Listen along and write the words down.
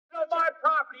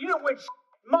you with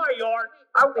in my yard,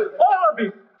 I will arm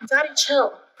you. Daddy,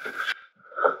 chill.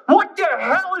 What the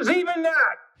hell is even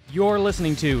that? You're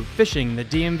listening to Fishing the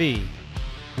DMV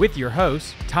with your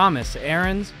hosts, Thomas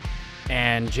Ahrens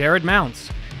and Jared Mounts.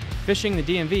 Fishing the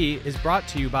DMV is brought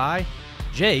to you by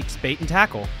Jake's Bait and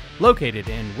Tackle, located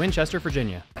in Winchester,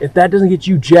 Virginia. If that doesn't get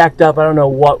you jacked up, I don't know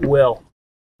what will.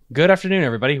 Good afternoon,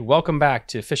 everybody. Welcome back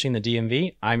to Fishing the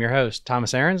DMV. I'm your host,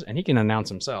 Thomas Ahrens, and he can announce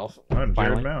himself. I'm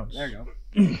Jared Mounts. There you go.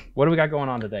 What do we got going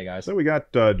on today, guys? So we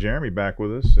got Jeremy back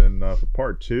with us and for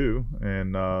part two.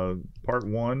 And part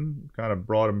one kind of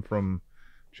brought him from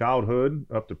childhood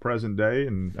up to present day.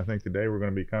 And I think today we're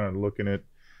going to be kind of looking at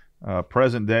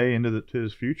present day into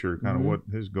his future, kind of what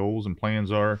his goals and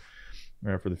plans are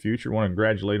for the future. I want to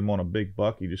congratulate him on a big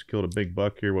buck. He just killed a big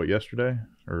buck here, yesterday?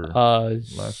 Or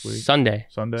last week? Sunday.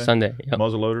 Yep.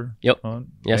 Muzzleloader Yep. hunt.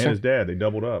 Yes, and sir. his dad, they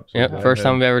doubled up. So Yep, first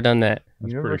time we've ever done that.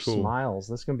 That's Universe pretty cool. Smiles.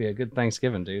 This is going to be a good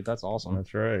Thanksgiving, dude. That's awesome.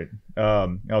 That's right. I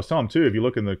was telling him, too, if you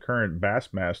look in the current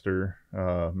Bassmaster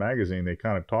magazine, they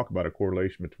kind of talk about a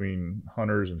correlation between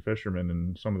hunters and fishermen,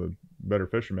 and some of the better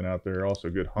fishermen out there are also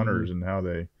good hunters, and how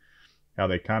they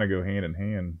kind of go hand in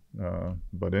hand.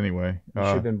 But anyway. You should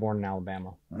have been born in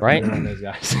Alabama. Right? One of those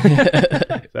guys.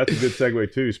 That's a good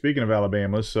segue, too. Speaking of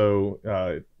Alabama, so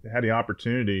had the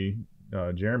opportunity,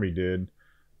 Jeremy did.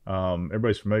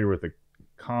 Everybody's familiar with the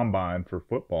combine for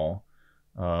football.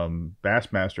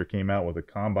 Bassmaster came out with a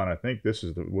combine. I think this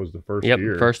was the first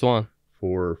year. First one.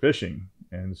 For fishing.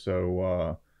 And so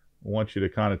I want you to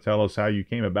kind of tell us how you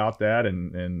came about that,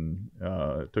 and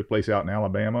it took place out in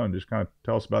Alabama, and just kind of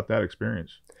tell us about that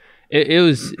experience. It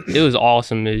was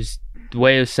awesome. It was, the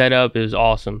way it was set up, it was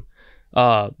awesome.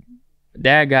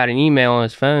 Dad got an email on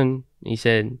his phone. He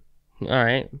said, all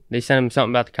right, they sent him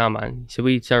something about the combine. So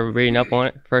we started reading up on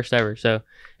it, first ever. So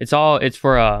it's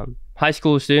for high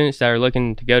school students that are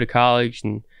looking to go to college,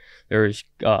 and there's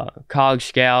college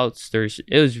scouts.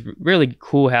 It was really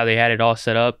cool how they had it all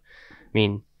set up. I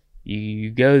mean, you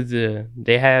go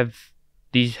they have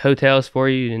these hotels for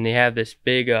you, and they have this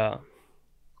big I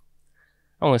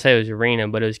don't want to say it was arena,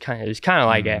 but it was kind of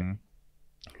like that.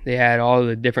 They had all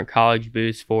the different college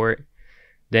booths for it.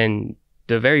 Then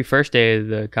the very first day of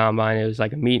the combine, it was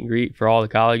like a meet and greet for all the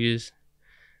colleges.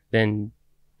 Then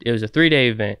it was a 3-day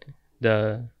event.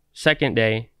 The second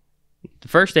day, the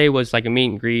first day was like a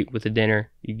meet and greet with a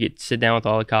dinner. You get to sit down with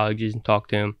all the colleges and talk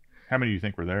to them. How many do you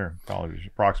think were there, colleges,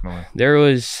 approximately? There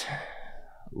was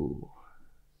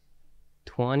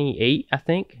 28, I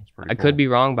think. I could be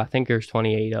wrong, but I think there's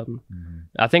 28 of them.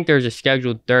 I think there's a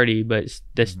scheduled 30, but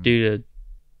that's due to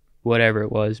whatever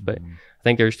it was. But I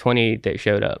think there's 28 that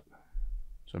showed up.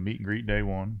 So meet and greet day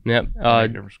one. Yep.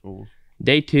 Different schools.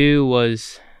 Day two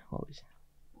was, what was it?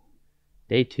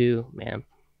 Day two, man, I'm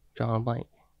drawing a blank.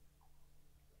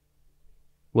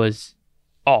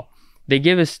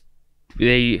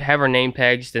 They have our name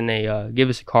tags, then they give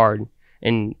us a card.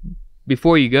 And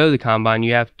before you go to the combine,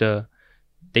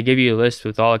 they give you a list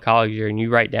with all the colleges there, and you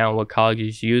write down what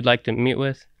colleges you'd like to meet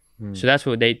with. So that's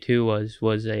what day two was.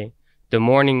 The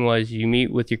morning was you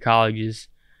meet with your colleges.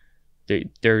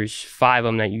 There's 5 of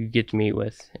them that you get to meet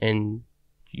with, and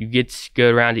you get to go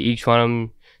around to each one of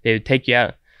them. They would take you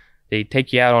out. They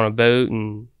take you out on a boat,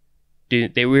 and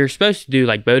we were supposed to do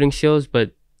like boating skills,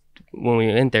 but when we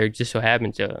went there, it just so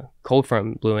happens a cold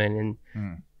front blew in,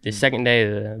 and the second day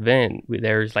of the event,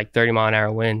 there was like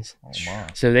 30-mile-an-hour winds. Oh my!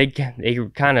 So they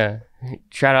kind of,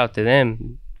 shout out to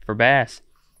them for bass.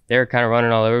 They were kind of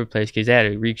running all over the place because they had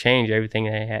to rechange everything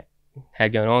they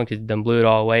had going on, because them blew it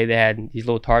all away. They had these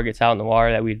little targets out in the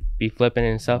water that we'd be flipping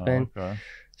and stuff in. Okay.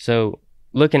 So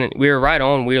we were right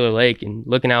on Wheeler Lake, and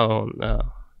looking out on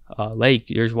lake,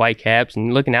 there's white caps,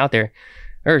 and looking out there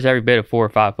was every bit of 4 or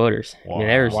 5 footers. Wow.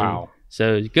 I mean,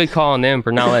 so it's good call on them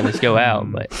for not letting us go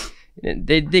out, but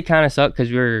they did kind of suck because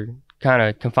we were kind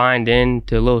of confined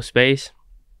into a little space.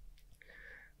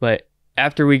 But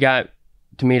after we got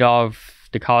to meet all of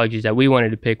the colleges that we wanted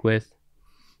to pick with,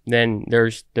 then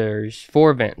there's 3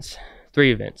 events.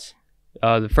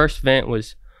 The first event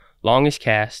was longest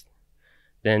cast.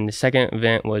 Then the second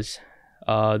event was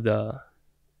it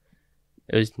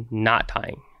was knot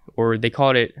tying, or they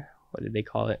called it, what did they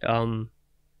call it? I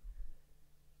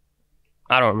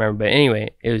don't remember, but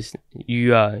anyway, it was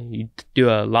you do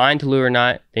a line to lure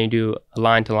knot, then you do a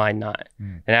line to line knot,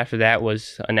 and after that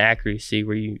was an accuracy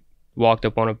where you walked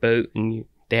up on a boat, and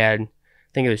they had, I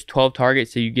think it was 12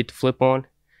 targets that you get to flip on,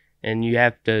 and you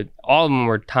have to, all of them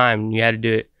were timed, and you had to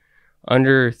do it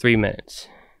under 3 minutes.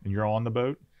 And you're on the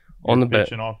boat? On the boat.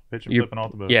 Flipping off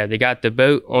the boat. Yeah, they got the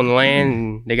boat on the land,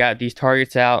 and they got these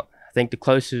targets out. I think the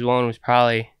closest one was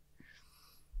probably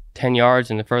 10 yards,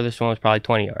 and the furthest one was probably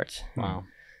 20 yards. Wow.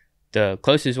 The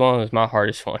closest one was my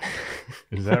hardest one.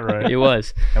 Is that right? It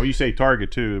was. And when you say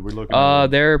target too, we're looking at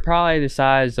They're probably the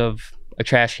size of a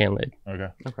trash can lid. okay.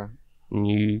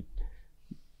 And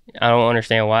I don't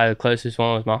understand why the closest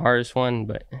one was my hardest one,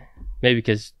 but maybe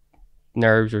because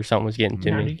nerves or something was getting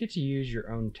to Now, do me. you get to use your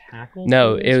own tackle?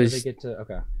 No, for it this, or was- They get to,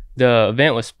 okay. The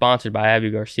event was sponsored by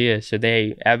Abu Garcia, so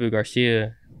Abu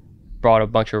Garcia brought a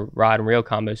bunch of rod and reel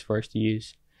combos for us to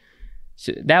use.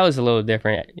 So that was a little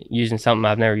different, using something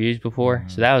I've never used before.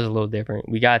 So that was a little different.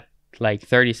 We got like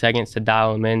 30 seconds to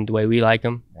dial them in the way we like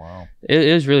them. Wow.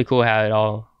 It was really cool how it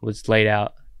all was laid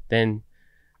out. Then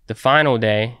the final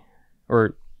day,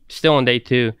 or still on day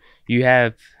 2, you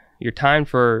have your time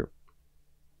for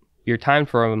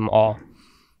them all,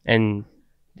 and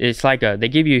it's like they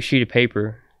give you a sheet of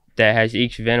paper that has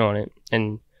each event on it,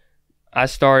 and I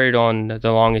started on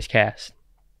the longest cast,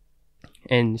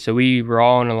 and so we were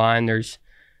all on the line. There's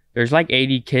like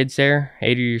 80 kids there,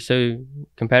 80 or so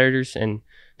competitors, and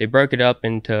they broke it up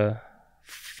into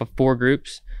 4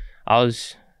 groups. I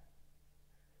was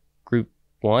group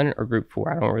 1 or group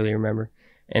 4, I don't really remember.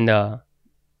 And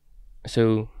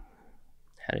so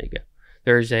how did it go?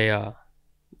 There's a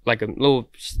like a little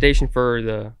station for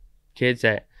the kids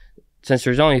that, since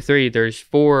there's only 3, there's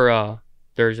 4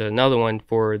 there's another one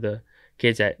for the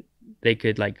kids that they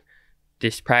could like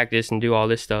just practice and do all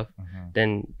this stuff.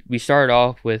 Then we started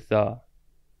off with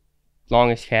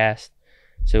longest cast,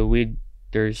 so I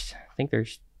think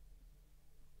there's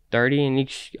 30 in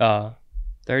each 30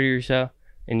 or so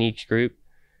in each group.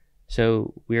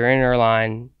 So we were in our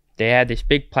line. They had this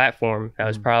big platform that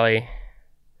was probably,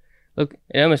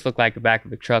 it almost looked like the back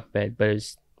of a truck bed, but it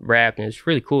was wrapped and it was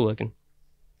really cool looking.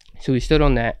 So we stood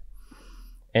on that,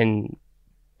 and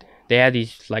they had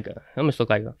these almost looked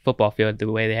like a football field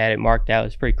the way they had it marked out. It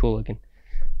was pretty cool looking.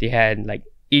 They had like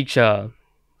each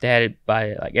they had it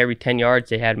by like every 10 yards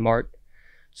they had marked.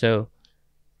 So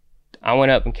I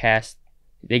went up and cast.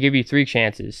 They give you 3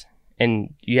 chances,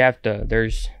 and you have to,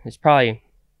 it's probably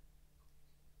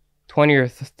 20 or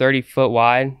 30 foot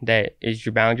wide that is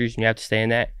your boundaries, and you have to stay in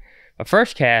that. My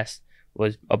first cast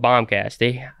was a bomb cast.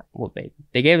 They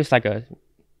gave us like a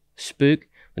spook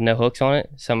with no hooks on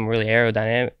it, something really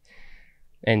aerodynamic.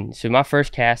 And so my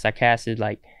first cast, I casted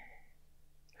like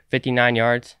 59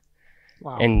 yards.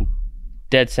 Wow. And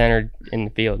dead centered in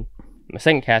the field. My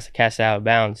second cast, I cast out of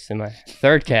bounds. And my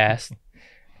third cast,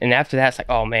 and after that, it's like,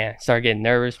 oh man, I started getting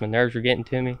nervous. My nerves were getting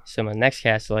to me. So my next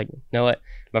cast, like, you know what?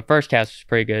 My first cast was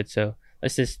pretty good, so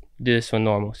let's just do this one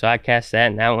normal. So I cast that,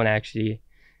 and that one actually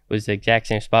was the exact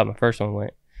same spot my first one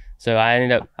went. So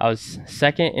I was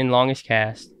second in longest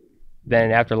cast.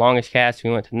 Then after longest cast,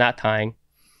 we went to knot tying.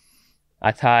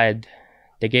 I tied,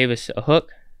 they gave us a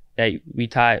hook that we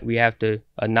tied. We have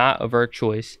a knot of our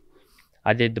choice.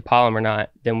 I did the polymer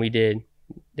knot. Then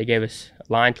they gave us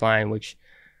a line to line, which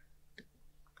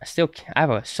I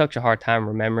have such a hard time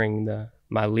remembering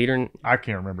my leader. I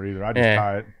can't remember either. I just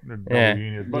tie it.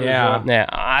 Yeah. Yeah,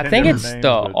 I think it's names, the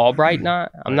but- Albright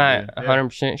knot. I'm not Yeah.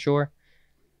 100% sure.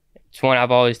 It's one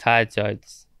I've always tied, so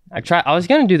I was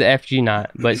gonna do the FG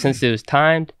knot, but since it was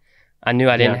timed, I knew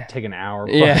I didn't. Take an hour.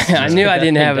 Yeah, plus. I knew I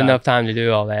didn't have Done. enough time to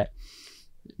do all that.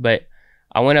 But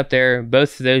I went up there.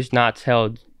 Both of those knots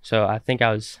held, so I think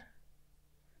I was.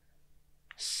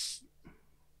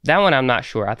 That one I'm not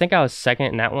sure. I think I was second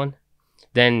in that one.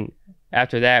 Then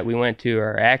after that, we went to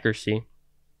our accuracy.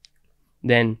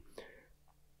 Then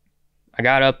I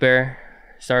got up there,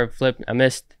 started flipping. I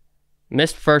missed the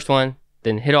first one,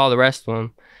 then hit all the rest of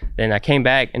them. Then I came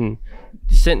back, and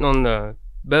sitting on the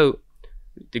boat,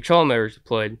 the trolling motor was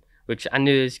deployed, which I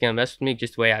knew this was gonna mess with me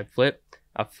just the way I'd flip.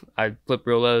 I flipped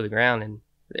real low to the ground, and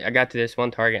I got to this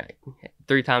one target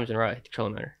 3 times in a row. I hit the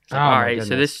trolling motor. It's like, Oh, all my right, so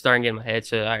goodness. this is starting to get in my head.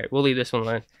 So all right, we'll leave this one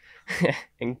alone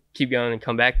and keep going and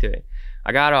come back to it.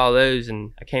 I got all those,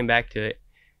 and I came back to it,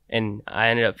 and I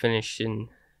ended up finishing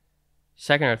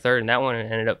second or third in that one,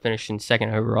 and ended up finishing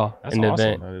second overall That's in the awesome.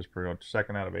 event. That is pretty much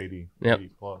second out of 80, Yep. 80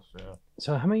 plus. Yeah.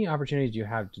 So how many opportunities do you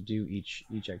have to do each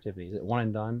activity? Is it one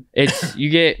and done? It's you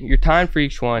get your time for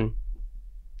each one,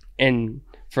 and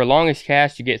for longest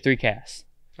cast you get 3 casts.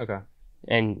 Okay.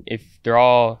 And if they're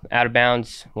all out of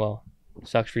bounds, well,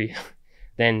 sucks for you.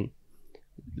 Then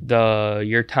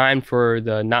your time for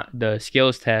the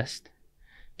skills test,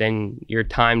 then your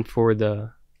time for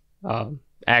the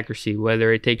accuracy,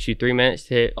 whether it takes you 3 minutes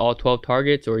to hit all 12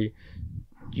 targets, or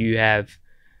you have,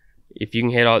 if you can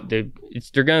hit all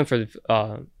they're going for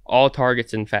all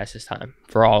targets in fastest time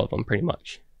for all of them pretty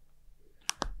much.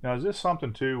 Now, is this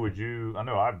something too? I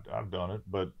know I've done it,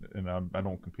 but I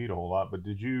don't compete a whole lot. But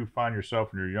did you find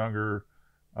yourself when you're younger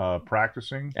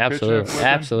practicing? Absolutely. fishing with him?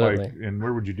 Absolutely. Like, and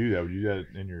where would you do that? Would you do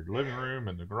that in your living room,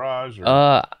 in the garage?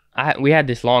 Or? We had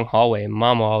this long hallway, and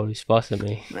Mama always fussed at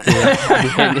me.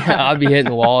 I'd be hitting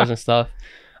the walls and stuff.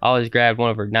 I always grabbed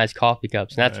one of her nice coffee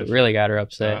cups, and that's what really got her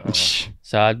upset.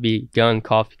 So I'd be gunning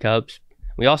coffee cups.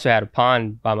 We also had a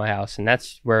pond by my house, and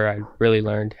that's where I really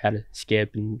learned how to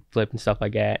skip and flip and stuff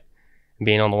like that. And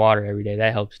being on the water every day,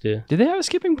 that helps too. Did they have a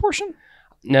skipping portion?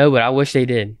 No, but I wish they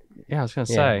did. Yeah, I was gonna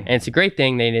say. And it's a great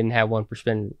thing they didn't have one for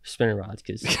spinning rods,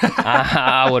 because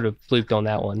I would have fluked on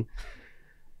that one.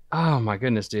 Oh my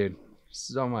goodness, dude.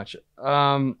 So much.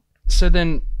 So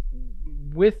then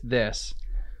with this,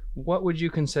 what would you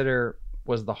consider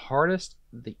was the hardest,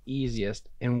 the easiest,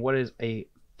 and what is a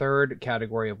third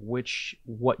category of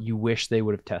what you wish they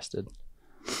would have tested?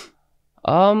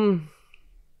 The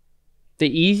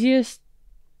easiest,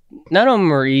 none of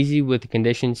them are easy with the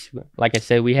conditions. Like I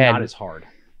said, we had not as hard.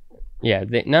 Yeah,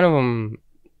 none of them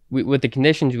with the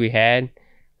conditions we had.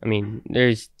 I mean,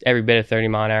 there's every bit of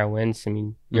 30-mile-an-hour winds. I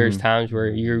mean, there's times where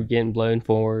you're getting blown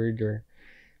forward,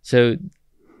 so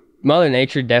Mother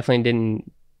Nature definitely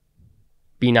didn't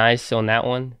be nice on that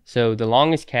one. So the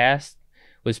longest cast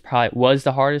was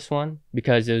the hardest one,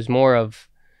 because it was more of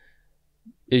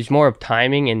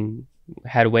timing, and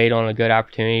had to wait on a good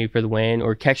opportunity for the wind,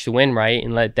 or catch the wind right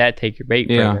and let that take your bait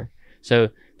further. So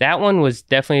that one was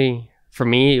definitely, for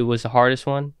me, it was the hardest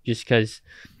one, just because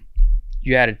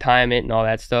you had to time it and all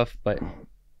that stuff. But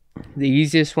the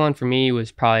easiest one for me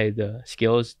was probably the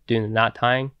skills doing the knot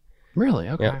tying. Really?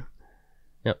 Okay.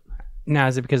 Yep. Now,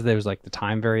 is it because there was like the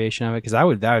time variation of it? Because that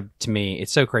would, to me,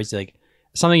 it's so crazy. Like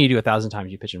something you do 1,000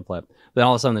 times, you pitch and flip. Then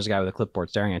all of a sudden, there's a guy with a clipboard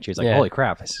staring at you. He's like, "Holy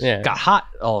crap! It got hot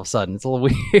all of a sudden." It's a little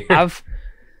weird.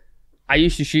 I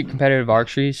used to shoot competitive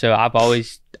archery, so I've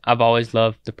always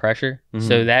loved the pressure.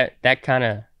 So that kind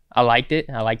of, I liked it.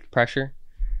 I liked the pressure.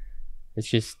 It's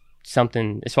just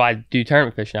something. That's why I do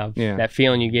tournament fishing. That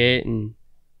feeling you get, and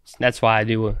that's why I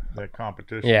do that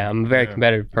competition. Yeah, I'm a very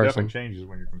competitive person. It definitely changes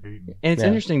when you're competing. And it's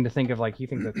interesting to think of, like, you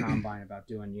think the combine about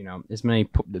doing, as many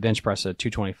bench press at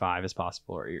 225 as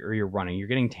possible, or you're running. You're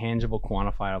getting tangible,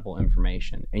 quantifiable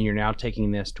information, and you're now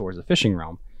taking this towards the fishing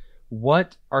realm.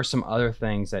 What are some other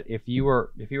things that if you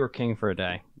were king for a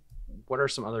day, what are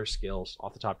some other skills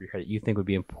off the top of your head that you think would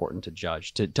be important to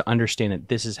judge, to understand that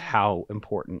this is how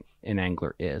important an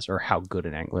angler is, or how good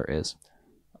an angler is?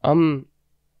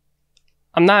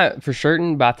 I'm not for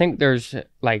certain, but I think there's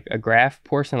like a graph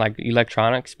portion, like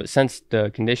electronics. But since the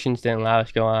conditions didn't allow us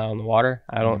to go out on the water,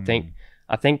 I don't think.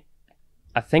 I think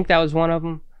that was one of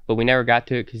them, but we never got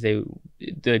to it because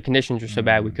the conditions were so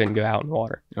bad we couldn't go out in the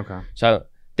water. Okay. So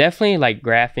definitely like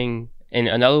graphing, and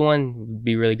another one would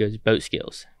be really good is boat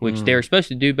skills, which they were supposed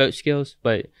to do boat skills,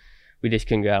 but we just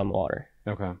couldn't go out in the water.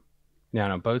 Okay. Yeah,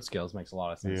 no, boat skills makes a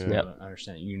lot of sense. Yeah. I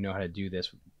understand. You know how to do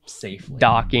this safely.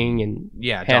 Docking and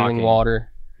handling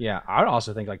water. Yeah, I would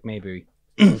also think like maybe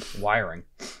wiring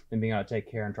and being able to take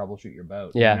care and troubleshoot your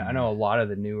boat. Yeah, I know a lot of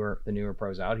the newer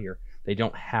pros out here, they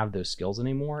don't have those skills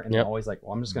anymore, and they're always like,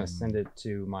 "Well, I'm just going to send it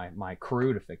to my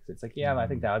crew to fix it." It's like, yeah, but I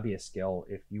think that would be a skill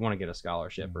if you want to get a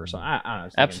scholarship or something. I don't know.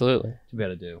 Absolutely, to be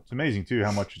able to do. It's amazing too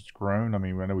how much it's grown. I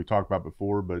mean, I know we talked about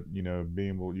before, but you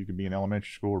could be in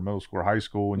elementary school or middle school or high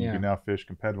school, and you can now fish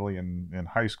competitively in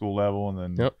high school level,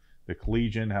 and then the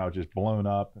collegiate, how it's just blown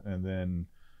up, and then.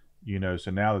 So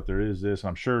now that there is this,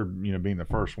 I'm sure, being the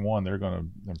first one, they're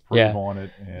going to improve on it.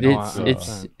 And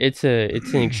it's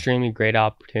an extremely great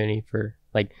opportunity for,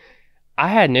 like, I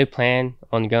had no plan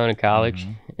on going to college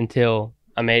until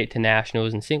I made it to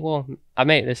nationals and saying, well, I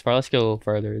made it this far, let's go a little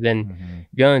further. Then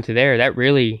going to there, that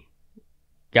really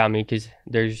got me, because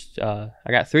there's, I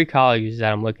got 3 colleges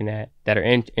that I'm looking at that are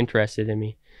interested in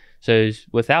me. So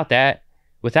without the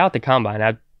combine,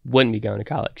 I wouldn't be going to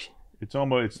college.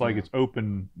 It's like it's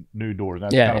open new doors.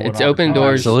 That's it's open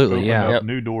doors. Absolutely, up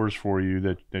new doors for you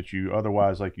that you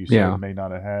otherwise, like you said, may not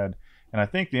have had. And I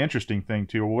think the interesting thing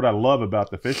too, or what I love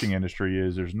about the fishing industry,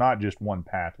 is there's not just one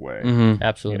pathway.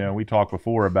 Absolutely. We talked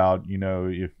before about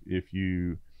if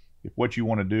what you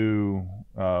want to do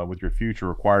with your future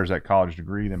requires that college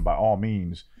degree, then by all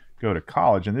means go to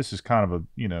college. And this is kind of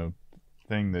a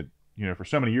thing that for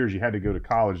so many years you had to go to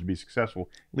college to be successful.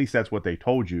 At least that's what they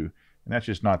told you. And that's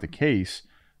just not the case,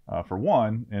 for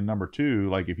one. And number two,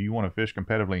 like if you want to fish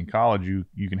competitively in college,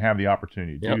 you can have the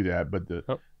opportunity to do that. But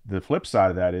the flip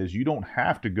side of that is you don't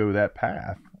have to go that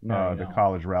path, the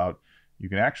college route. You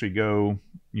can actually go,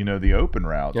 the open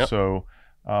route. So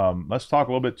let's talk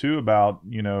a little bit too about,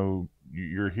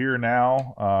 you're here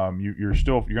now. You're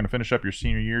going to finish up your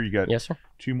senior year. You got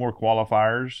 2 more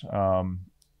qualifiers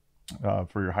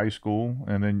for your high school,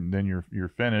 and then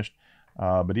you're finished.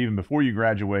 But even before you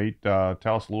graduate,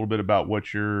 tell us a little bit about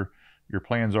what your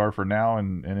plans are for now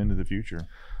and into the future.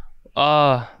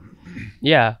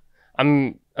 Yeah,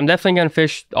 I'm definitely gonna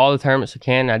fish all the tournaments I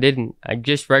can. I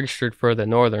just registered for the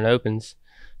Northern Opens.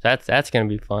 So that's gonna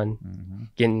be fun,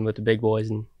 getting with the big boys.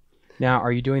 And now,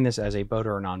 are you doing this as a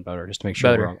boater or non-boater? Just to make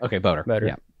sure. Boater. Okay, boater.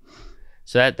 Yeah.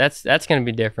 So that's gonna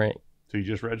be different. So you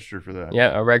just registered for that? Yeah,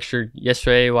 I registered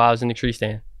yesterday while I was in the tree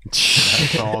stand.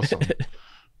 That's awesome.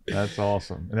 That's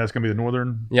awesome. And that's gonna be the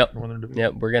Northern. Yep. Northern Division?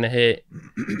 Yep. We're gonna hit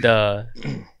the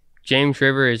James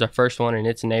River is our first one, and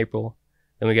it's in April.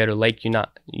 Then we go to Lake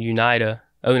Oneida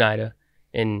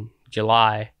in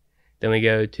July. Then we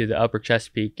go to the Upper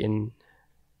Chesapeake in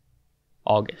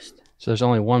August. So there's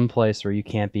only one place where you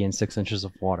can't be in 6 inches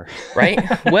of water. Right?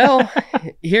 Well,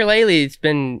 here lately it's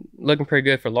been looking pretty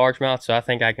good for largemouth, so I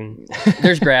think I can.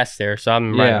 There's grass there, so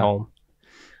I'm right at home.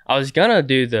 I was gonna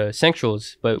do the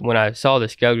Centrals, but when I saw the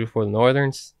schedule for the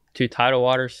Northerns, 2 tidal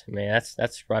waters, man,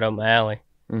 that's right up my alley.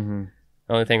 Mm-hmm.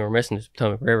 The only thing we're missing is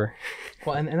Potomac River.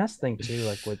 Well, and that's the thing too,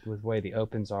 like with the way the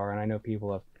opens are, and I know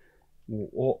people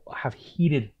have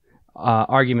heated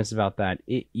arguments about that.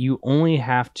 You only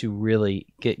have to really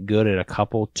get good at a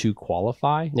couple to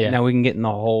qualify. Yeah. Now we can get in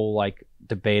the whole like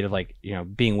debate of like, you know,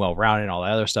 being well rounded and all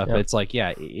that other stuff. Yep. But it's like,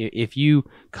 yeah, if you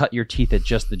cut your teeth at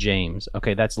just the James,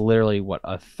 okay, that's literally what,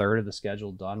 a third of the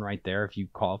schedule done right there if you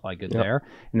qualify good there.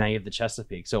 And now you have the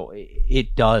Chesapeake. So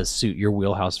it does suit your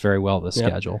wheelhouse very well, the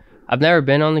schedule. I've never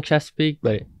been on the Chesapeake,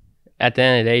 but at the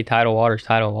end of the day, tidal water is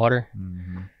tidal water.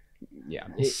 Mm-hmm. Yeah.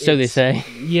 So they say.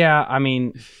 Yeah, I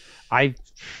mean, I've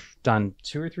done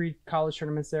 2 or 3 college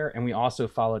tournaments there, and we also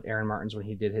followed Aaron Martins when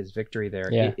he did his victory there.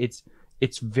 Yeah.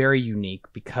 It's very unique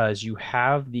because you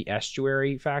have the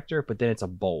estuary factor, but then it's a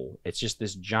bowl. It's just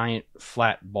this giant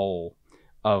flat bowl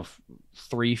of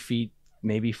 3 feet,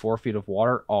 maybe 4 feet of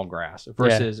water, all grass.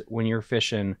 Versus when you're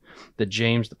fishing the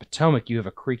James, the Potomac, you have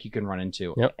a creek you can run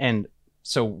into. Yep. And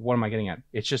so what am I getting at?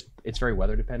 It's very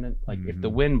weather dependent. Like if the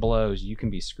wind blows, you can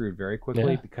be screwed very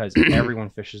quickly because everyone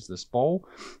fishes this bowl.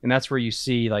 And that's where you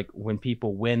see like when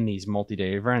people win these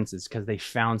multi-day events, it's because they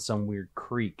found some weird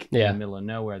creek in the middle of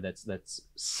nowhere that's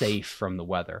safe from the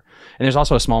weather. And there's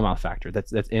also a smallmouth factor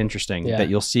that's interesting that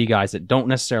you'll see guys that don't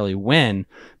necessarily win,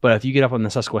 but if you get up on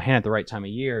the Susquehanna at the right time of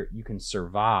year, you can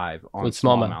survive on with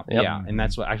smallmouth. Yep. Yeah. And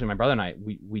that's what actually my brother and I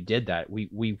we did that.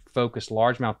 We focused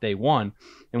largemouth day 1,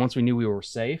 and once we knew we were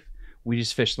safe, we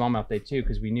just fished smallmouth day 2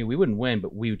 because we knew we wouldn't win,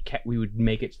 but we would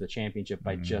make it to the championship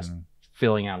by just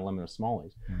filling out a limit of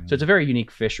smallies. So it's a very unique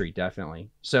fishery, definitely.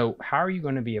 So how are you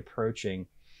going to be approaching?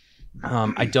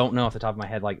 I don't know off the top of my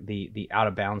head like the out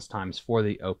of bounds times for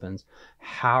the opens.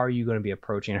 How are you going to be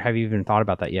approaching, or have you even thought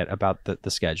about that yet, about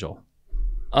the schedule?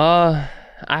 I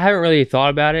haven't really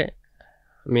thought about it.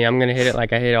 I mean, I'm gonna hit it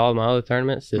like I hit all my other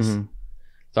tournaments, just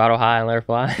throttle high and let her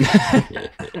fly.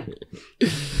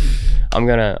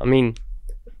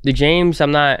 The James,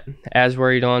 I'm not as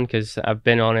worried on because I've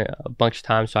been on it a bunch of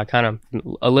times, so I kind of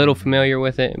a little familiar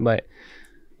with it. But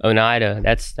Oneida,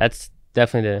 that's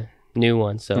definitely the new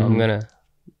one. So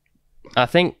I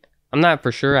think, I'm not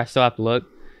for sure. I still have to look.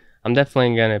 I'm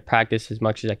definitely gonna practice as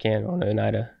much as I can on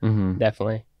Oneida.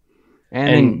 Definitely. And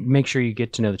then make sure you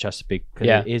get to know the Chesapeake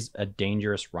because it is a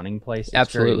dangerous running place. It's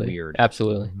absolutely very weird.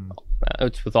 Absolutely.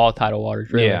 It's with all tidal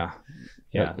waters, really. Yeah.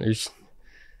 There's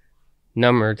a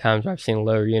number of times where I've seen a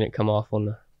lower unit come off on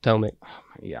the Potomac.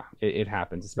 Yeah, it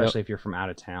happens, especially if you're from out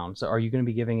of town. So are you going to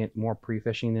be giving it more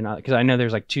pre-fishing than because I know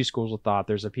there's like 2 schools of thought.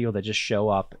 There's the people that just show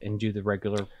up and do the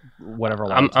regular whatever.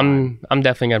 I'm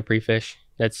definitely going to pre-fish.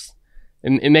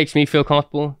 It makes me feel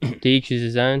comfortable. To each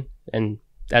his own, and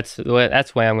that's the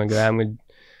way I'm going to go.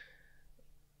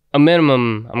 I'm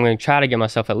going to try to give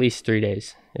myself at least 3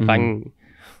 days. If I can,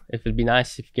 if it'd be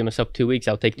nice if I give myself 2 weeks,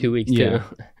 I'll take 2 weeks too,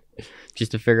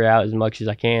 just to figure out as much as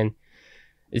I can.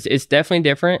 It's definitely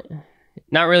different.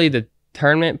 Not really the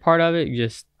tournament part of it,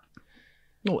 just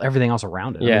everything else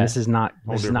around it. Yeah. I mean, this is not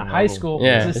high school.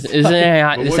 Yeah, This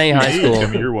ain't high school. I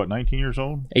mean, you're what, 19 years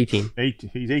old? 18.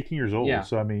 He's 18 years old. Yeah.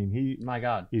 So I mean, My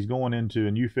God, he's going into,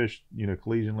 and you fished,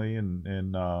 collegially,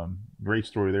 and great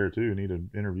story there too. I need to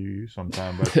interview you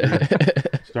sometime. But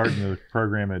starting the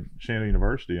program at Shannon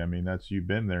University, I mean, you've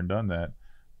been there and done that.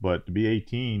 But to be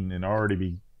 18 and already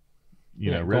be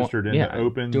registered in the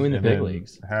opens, doing the and big then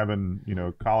leagues, having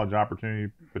college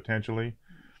opportunity potentially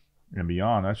and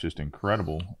beyond, that's just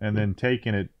incredible. And then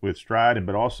taking it with stride,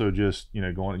 but also just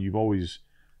going. You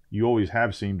always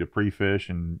have seemed to pre-fish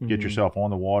and get yourself on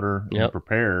the water and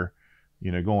prepare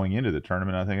going into the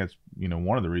tournament. I think that's,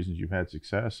 one of the reasons you've had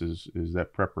success is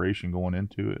that preparation going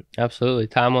into it. Absolutely.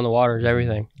 Time on the water is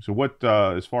everything. So what,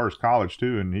 as far as college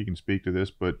too, and he can speak to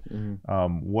this, but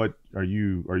what are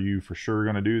you for sure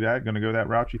going to do that? Going to go that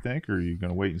route, you think, or are you going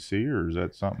to wait and see, or is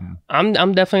that something? I'm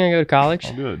definitely going to go to college.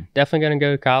 Oh, good. Definitely going to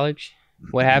go to college.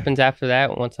 What happens after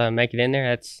that, once I make it in there,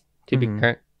 that's to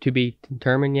be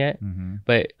determined yet.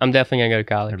 But I'm definitely going to go to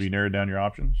college. Have you narrowed down your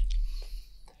options?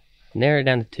 Narrow it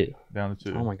down to 2. Down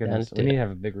to 2. Oh my goodness. We need to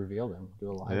have a big reveal then. Do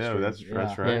a live stream.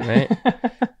 That's right.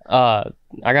 Yeah, right?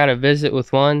 I got a visit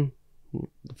with one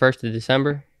the 1st of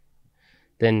December.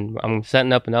 Then I'm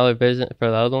setting up another visit for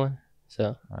the other one.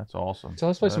 So that's awesome. So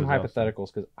let's play some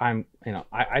hypotheticals, because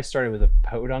I started with a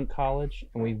podunk college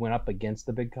and we went up against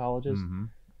the big colleges.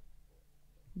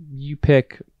 You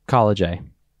pick college A.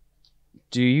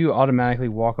 Do you automatically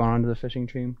walk on to the fishing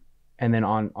team? And then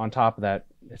on top of that,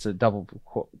 it's a double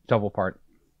part.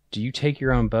 Do you take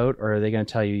your own boat, or are they going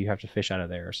to tell you have to fish out of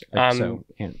theirs?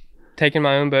 Taking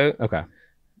my own boat. Okay.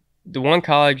 The one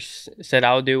college said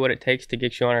I'll do what it takes to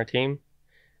get you on our team,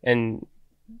 and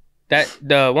that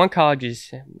the one college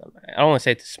is, I don't want to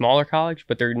say it's a smaller college,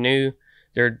 but they're new.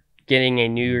 They're getting a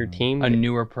newer team. A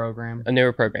newer program.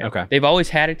 Okay. They've always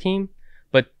had a team,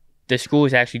 but the school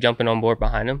is actually jumping on board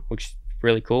behind them, which is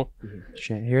really cool.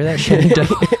 Hear that shit?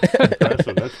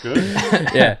 Impressive. That's good.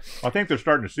 Yeah. I think they're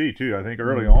starting to see too. I think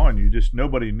early on,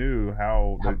 nobody knew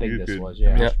how big this could, was.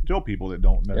 Yeah. There's still people that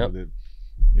don't know that.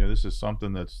 This is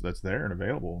something that's there and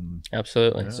available.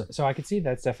 Absolutely. Yeah. So I could see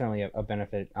that's definitely a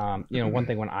benefit. One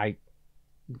thing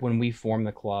when we formed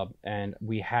the club and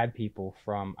we had people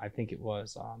from, I think it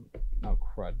was not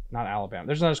Alabama.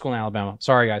 There's another school in Alabama.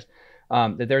 Sorry guys.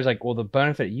 That there's the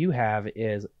benefit you have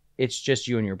is it's just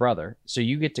you and your brother, so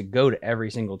you get to go to every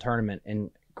single tournament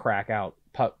and crack out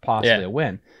possibly a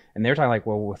win. And they're talking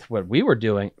with what we were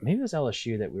doing, maybe it was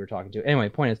LSU that we were talking to. Anyway,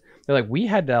 the point is, they're we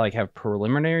had to have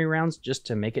preliminary rounds just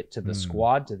to make it to the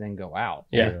squad to then go out.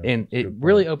 Yeah. And it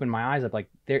really opened my eyes up.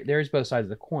 There's both sides of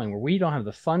the coin where we don't have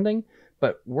the funding,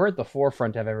 but we're at the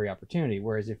forefront of every opportunity.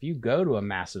 Whereas if you go to a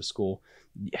massive school,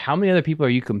 how many other people are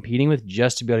you competing with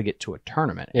just to be able to get to a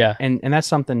tournament? Yeah. And that's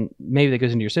something maybe that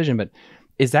goes into your decision, but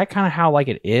is that kind of how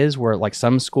it is, where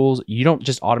some schools you don't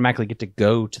just automatically get to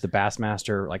go to the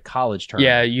Bassmaster college tournament?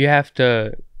 Yeah, you have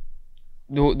to.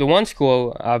 The one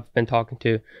school I've been talking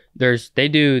to,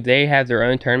 they have their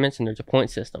own tournaments and there's a point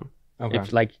system. Okay.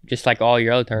 If just like all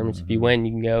your other tournaments, if you win,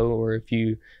 you can go, or if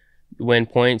you win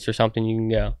points or something, you can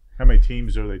go. How many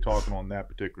teams are they talking on that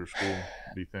particular school,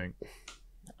 do you think?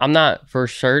 I'm not for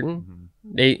certain.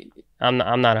 I'm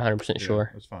not 100% sure.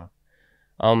 That's fine.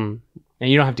 And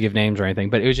you don't have to give names or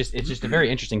anything, but it's just a very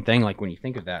interesting thing. When you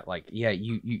think of that,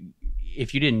 you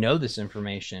if you didn't know this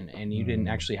information and you didn't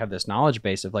actually have this knowledge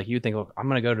base of you'd think, I'm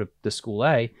going to go to the school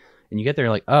A, and you get there,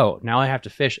 oh, now I have to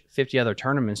fish 50 other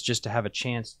tournaments just to have a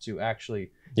chance to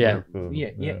actually, almost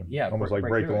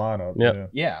break the lineup. Yep.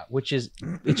 Yeah, which is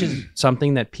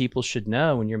something that people should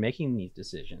know when you're making these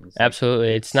decisions.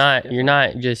 Absolutely, it's not. You're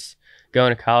not just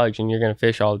going to college and you're going to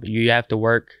fish all. You have to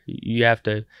work. You have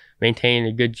to maintain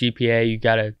a good GPA. You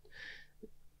gotta.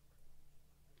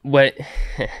 When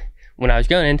I was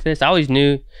going into this, I always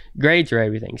knew grades are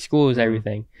everything. School is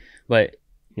everything, but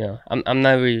I've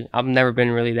never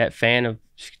been really that fan of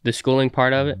the schooling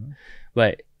part of it.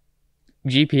 But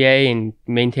GPA and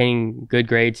maintaining good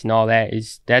grades and all that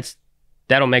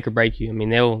that'll make or break you. I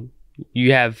mean, you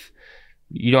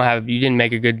don't have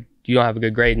a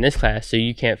good grade in this class, so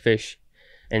you can't fish,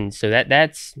 and so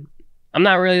that's I'm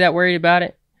not really that worried about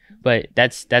it. But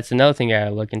that's another thing you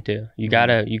gotta look into. You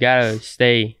gotta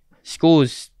stay. School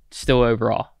is still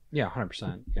overall. Yeah,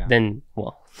 100%. Yeah. Then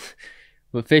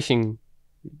but fishing's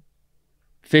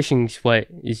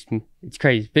it's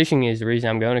crazy. Fishing is the reason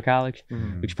I'm going to college,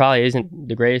 which probably isn't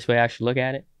the greatest way I should look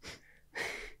at it.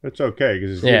 It's okay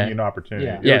because it's giving you an opportunity.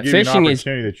 Yeah, fishing is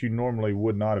an opportunity that you normally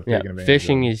would not have taken advantage of.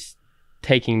 Fishing is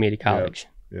taking me to college.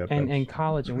 Yep, and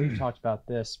college, and we've talked about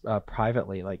this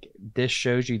privately, this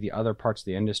shows you the other parts of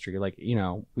the industry.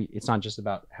 It's not just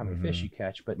about how many fish you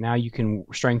catch, but now you can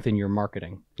strengthen your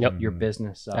marketing, your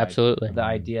business side. Absolutely. The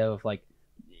idea of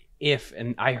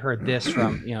and I heard this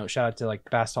from, shout out to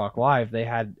Bass Talk Live, they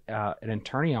had an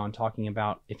attorney on talking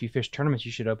about if you fish tournaments,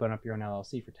 you should open up your own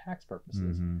LLC for tax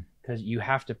purposes because you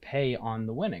have to pay on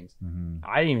the winnings.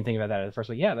 I didn't even think about that at first,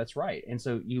 but yeah, that's right. And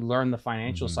so you learn the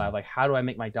financial side, how do I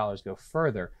make my dollars go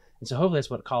further? And so hopefully that's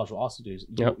what college will also do is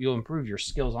you'll improve your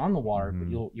skills on the water, but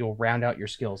you'll round out your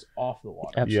skills off the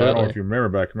water. Absolutely. Yeah, I don't know if you remember,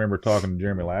 but I remember talking to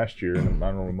Jeremy last year, and I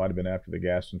don't know, it might have been after the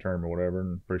Gaston tournament or whatever,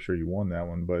 and I'm pretty sure you won that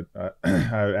one. But I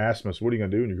asked him, I said, what are you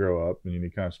going to do when you grow up? And he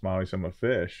kind of smiled. He said, I'm going to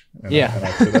fish. And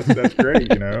I said, that's great,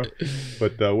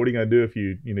 But what are you going to do if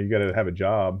you got to have a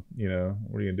job? What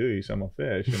are you going to do? He said, I'm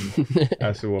going to fish. And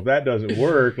I said, well, if that doesn't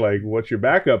work, like, what's your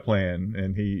backup plan?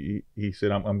 And he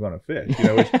said, I'm going to fish.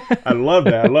 Which I love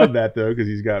that. I love that, though, because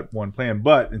he's got one plan.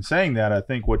 But in saying that, I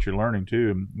think what you're learning,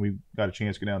 too, we got a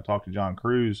chance to go down and talk to John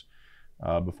Cruz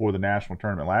before the national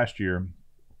tournament last year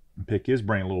and pick his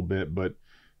brain a little bit. But,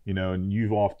 and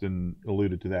you've often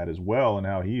alluded to that as well, and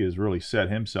how he has really set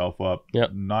himself up,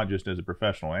 not just as a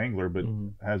professional angler, but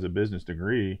has a business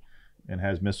degree and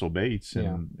has missile baits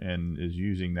and is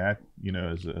using that,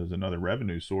 as another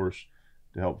revenue source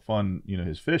to help fund,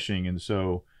 his fishing. And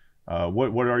so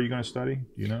what are you going to study?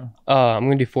 I'm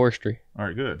going to do forestry. All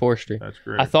right, good. Forestry. That's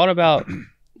great. I thought about,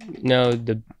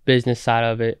 the business side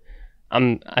of it.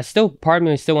 Part of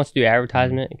me still wants to do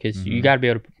advertisement because you got to be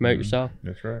able to promote yourself.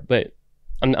 That's right. But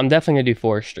I'm definitely going to do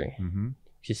forestry.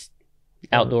 Just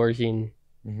outdoorsy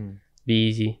and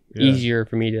be easier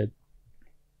for me to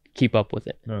keep up with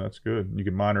it. No, that's good. You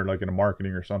could minor like in a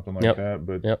marketing or something like that.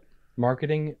 But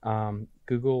marketing,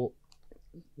 Google.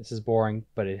 This is boring,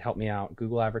 but it helped me out.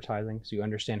 Google advertising, so you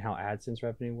understand how AdSense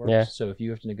revenue works. Yeah. So if you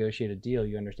have to negotiate a deal,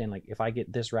 you understand, like, if I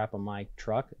get this wrap on my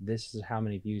truck, this is how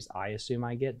many views I assume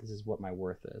I get. This is what my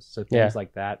worth is. So things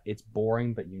like that. It's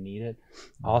boring, but you need it.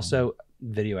 Also,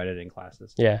 video editing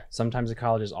classes. Yeah. Sometimes the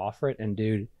colleges offer it, and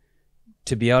dude,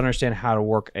 to be able to understand how to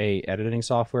work a editing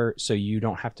software so you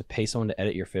don't have to pay someone to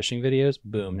edit your fishing videos,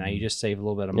 boom, now you just save a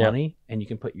little bit of money and you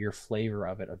can put your flavor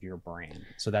of it, of your brand.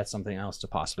 So that's something else to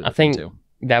possibly look into.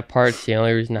 That part's the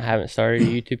only reason I haven't started a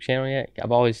YouTube channel yet.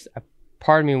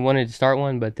 Part of me wanted to start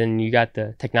one, but then you got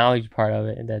the technology part of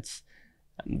it, and that's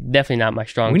definitely not my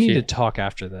strong suit. We need to talk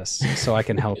after this so I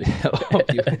can help you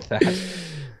with that.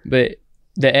 But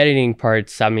the editing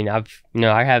parts, I have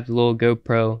a little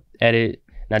GoPro edit,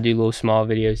 and I do little small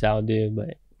videos I'll do,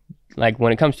 but like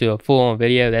when it comes to a full-on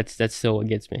video, that's still what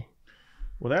gets me.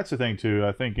 Well, that's the thing too.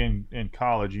 I think in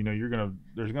college,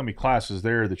 there's gonna be classes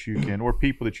there that you can, or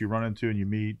people that you run into and you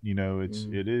meet.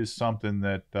 It is something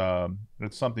that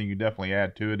it's something you definitely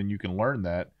add to it, and you can learn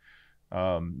that.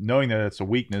 Knowing that it's a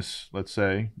weakness, let's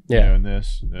say, in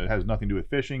this, it has nothing to do with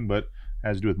fishing, but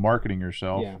has to do with marketing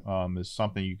yourself. Is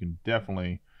something you can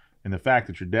definitely, and the fact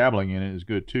that you're dabbling in it is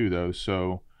good too, though.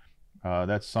 So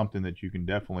that's something that you can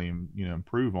definitely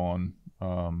improve on.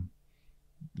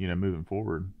 Moving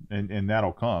forward, and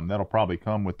that'll probably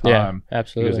come with time. Yeah,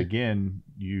 absolutely. Because again,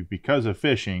 because of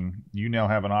fishing, you now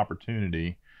have an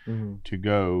opportunity to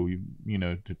go,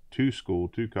 to school,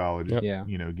 to college,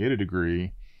 get a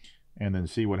degree, and then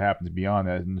see what happens beyond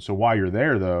that. And so while you're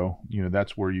there, though,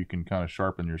 that's where you can kind of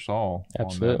sharpen your saw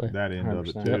absolutely. on that end 100%. of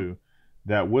it too.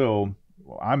 That will.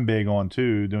 I'm big on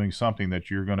too doing something that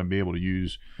you're going to be able to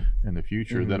use in the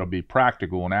future that'll be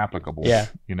practical and applicable. Yeah.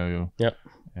 Yep.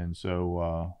 And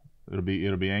so it'll be.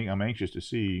 I'm anxious to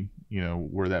see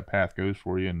where that path goes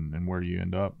for you and where you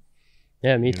end up.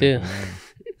 Yeah, me too.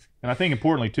 And I think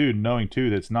importantly too, knowing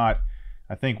too that's not.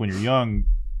 I think when you're young,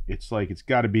 it's like it's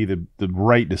got to be the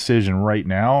right decision right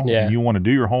now. Yeah. And you want to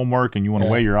do your homework and you want to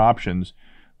weigh your options,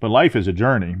 but life is a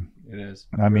journey. It is.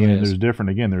 I mean, there's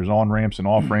different. Again, there's on ramps and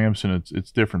off ramps, and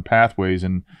it's different pathways,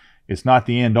 and it's not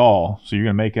the end all. So you're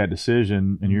going to make that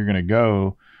decision, and you're going to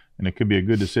go. And it could be a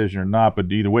good decision or not,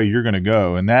 but either way, you're going to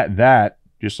go. And that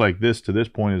just like this to this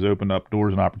point has opened up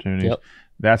doors and opportunities. Yep.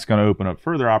 That's going to open up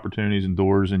further opportunities and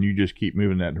doors, and you just keep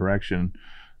moving in that direction.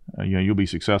 You'll be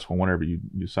successful whatever you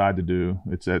decide to do.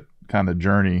 It's that kind of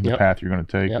journey, the path you're going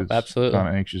to take. Yep, absolutely. Kind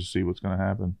of anxious to see what's going to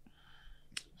happen.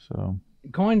 So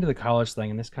going to the college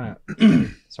thing, and this kind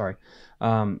of, sorry,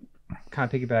 kind of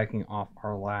piggybacking off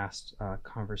our last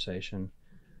conversation.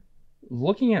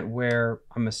 Looking at where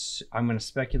I'm going to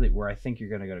speculate where I think you're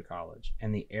going to go to college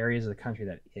and the areas of the country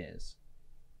that is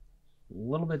a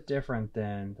little bit different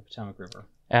than the Potomac River.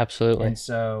 Absolutely. And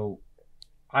so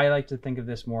I like to think of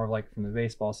this more like from the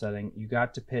baseball setting. You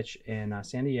got to pitch in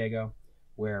San Diego,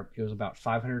 where it was about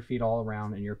 500 feet all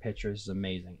around, and your pitcher is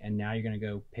amazing. And now you're going to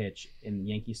go pitch in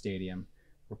Yankee Stadium,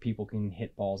 where people can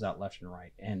hit balls out left and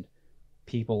right, and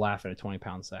people laugh at a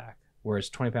 20-pound sack.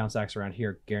 Whereas 20-pound sacks around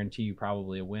here guarantee you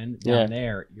probably a win. Down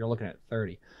there, you're looking at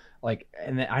 30. Like,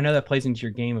 and then I know that plays into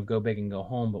your game of go big and go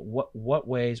home, but what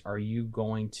ways are you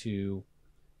going to?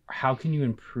 How can you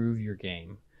improve your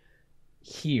game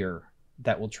here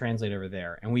that will translate over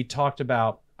there? And we talked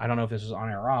about, I don't know if this was on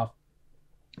air or off,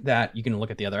 that you can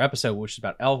look at the other episode, which is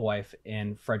about Alewife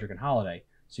and Frederick and Holiday.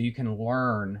 So you can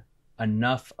learn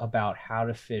enough about how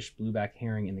to fish blueback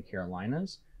herring in the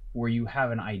Carolinas where you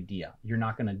have an idea. You're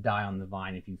not going to die on the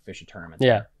vine if you fish a tournament. Yeah.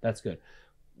 There. That's good.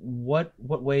 What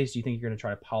ways do you think you're going to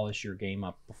try to polish your game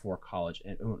up before college,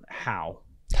 and how?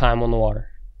 Time on the water.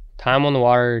 Time on the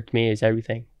water to me is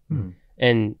everything. Mhm.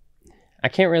 And I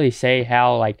can't really say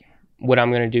how, like, what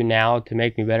I'm going to do now to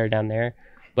make me better down there,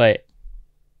 but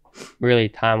really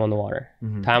time on the water.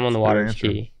 Mhm. Time on the That's a water good is answer.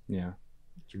 key. Yeah.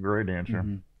 It's a great answer.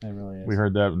 It really is. We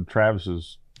heard that in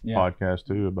Travis's Yeah. podcast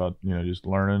too about just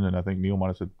learning, and I think Neil might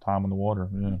have said time on the water.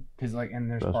 Yeah. Because and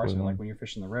there's That's parts of it, what I like when you're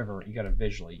fishing the river, you got to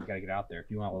visually, you got to get out there. If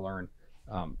you want to learn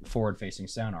forward-facing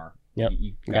sonar, Yep.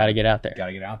 you Got to get out there. got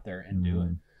to get out there and do it.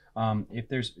 If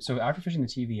there's after fishing the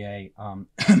TVA,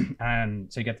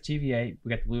 and so you got the TVA, we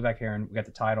got the blueback heron, we got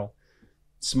the tidal,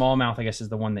 smallmouth. I guess is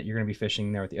the one that you're going to be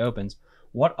fishing there at the opens.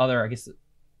 What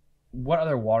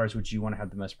other waters would you want to have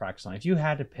the most practice on? If you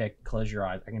had to pick, close your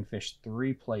eyes, I can fish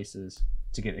 3 places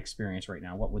to get experience right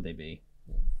now. What would they be?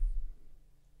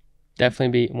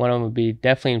 Definitely one of them would be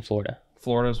definitely in Florida.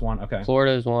 Florida's one. Okay.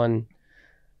 Florida is one.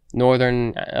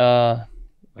 Northern,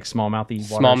 Like smallmouthy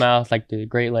waters. smallmouth, like the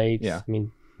Great Lakes. Yeah. I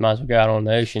mean, might as well go out on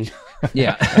the ocean.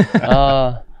 Yeah.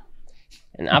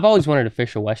 And I've always wanted to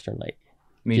fish a Western lake.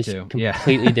 Me Just too. Yeah.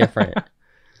 Completely different.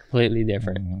 Completely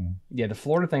different. Yeah, the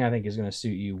Florida thing I think is going to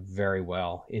suit you very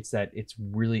well. It's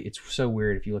so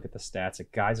weird if you look at the stats.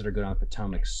 Like guys that are good on the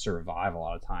Potomac survive a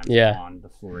lot of times on the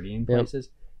Floridian places.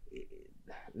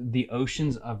 The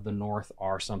oceans of the North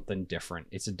are something different.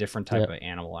 It's a different type of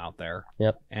animal out there.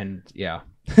 Yep. And yeah.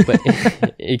 But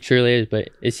it truly is. But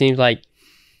it seems like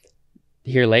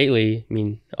here lately, I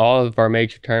mean, all of our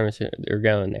major tournaments are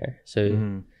going there.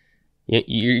 So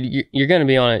you're going to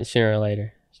be on it sooner or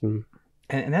later. So,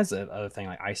 and that's the other thing.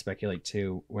 Like I speculate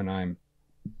too when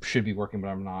should be working, but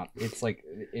I'm not. It's like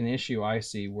an issue I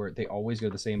see where they always go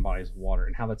to the same bodies of water,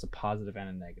 and how that's a positive and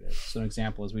a negative. So an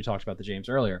example is we talked about the James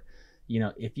earlier.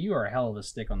 If you are a hell of a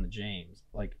stick on the James,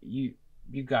 like you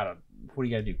gotta, what do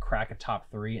you gotta do? Crack a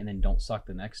top 3 and then don't suck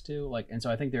the next 2. Like, and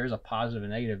so I think there is a positive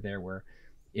and negative there where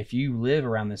if you live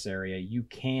around this area, you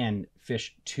can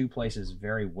fish 2 places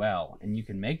very well and you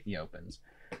can make the opens.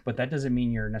 But that doesn't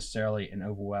mean you're necessarily an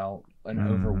over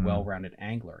well-rounded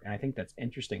angler. And I think that's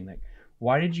interesting. That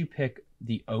why did you pick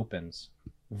the opens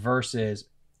versus,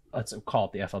 let's call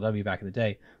it the FLW back in the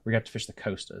day, where you got to fish the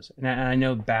Costas? And I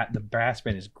know the bass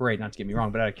band is great, not to get me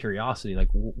wrong, but out of curiosity, like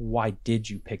why did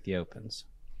you pick the opens?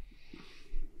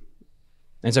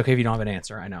 And it's okay if you don't have an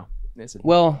answer. I know.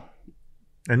 well,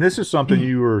 And this is something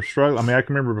you were struggling. I mean, I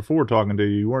can remember before talking to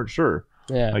you, you weren't sure.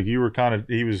 yeah. Like you were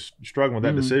he was struggling with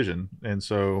that decision, and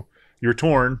so you're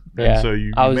torn, Yeah. and so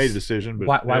you made a decision.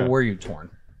 But why were you torn?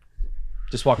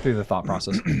 Just walk through the thought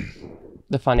process.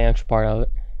 The financial part of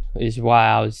it is why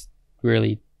I was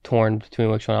really torn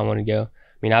between which one I want to go.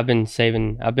 I mean, I've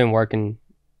been working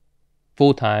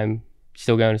full time,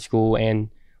 still going to school and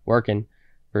working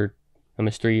for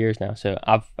almost 3 years now. So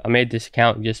I made this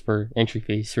account just for entry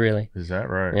fees, really. Is that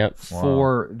right? Yep.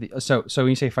 For so when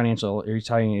you say financial, are you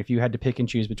telling if you had to pick and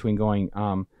choose between going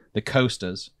the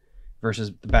Costas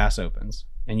versus the Bass Opens,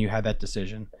 and you had that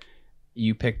decision,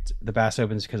 you picked the Bass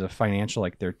Opens because of financial,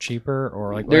 like they're cheaper,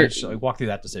 or like walk through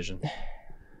that decision.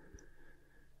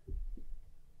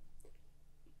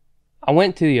 I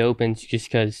went to the Opens just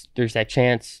because there's that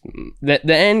chance.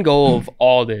 The end goal of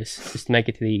all this is to make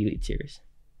it to the Elite Series.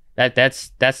 That's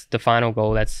the final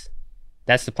goal. That's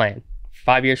the plan.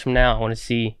 5 years from now, I want to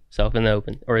see myself in the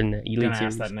Open or in the Elite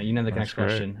Series. Ask that. You know the next great.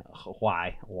 question.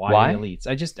 Why? Why? The elites?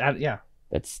 I just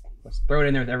Let's throw it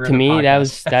in there with every To other me,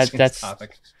 podcast. that's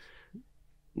topic.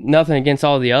 nothing against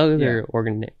all the other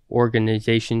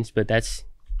organizations, but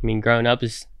growing up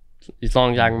as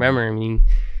long as I remember, I mean,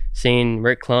 seeing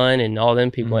Rick Clunn and all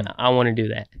them people, I want to do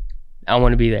that. I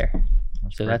want to be there.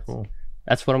 So pretty cool.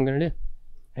 That's what I'm going to do.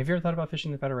 Have you ever thought about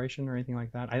fishing the Federation or anything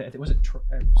like that? Is it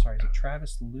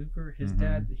Travis Luker? His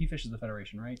dad, he fishes the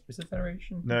Federation, right? Is it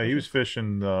Federation? No, he was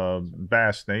fishing the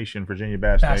Bass Nation, Virginia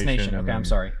Bass Nation. Okay, I'm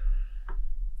sorry.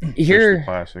 Here,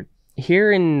 Classic.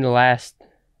 here in the last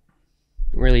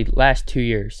 2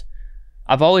 years,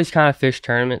 I've always kind of fished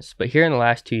tournaments, but here in the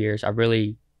last 2 years, I've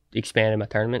really expanded my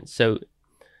tournaments. So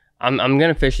I'm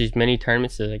going to fish as many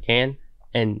tournaments as I can,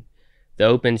 and the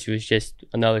Opens was just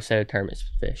another set of tournaments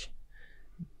to fish.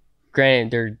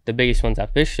 Granted, they're the biggest ones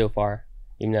I've fished so far,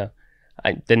 even though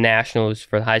the Nationals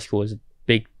for the high school is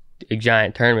a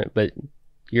giant tournament, but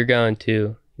you're going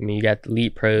to, you got the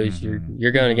elite pros,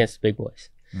 you're going against the big boys.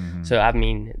 So,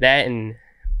 that, and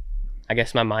I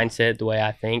guess my mindset, the way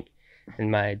I think,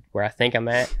 in where I think I'm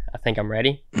at. I think I'm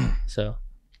ready. So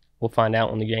we'll find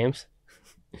out on the games.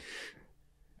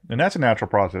 And that's a natural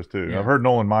process too. Yeah. I've heard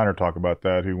Nolan Miner talk about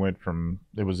that, who went from,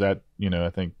 it was at, I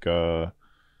think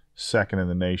second in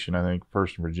the nation, I think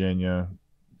first in Virginia,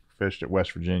 fished at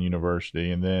West Virginia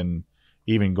University, and then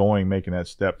even making that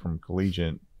step from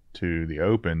collegiate to the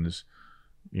opens.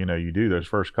 You do those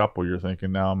first couple, you're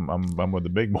thinking, now I'm with the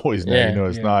big boys now. Yeah.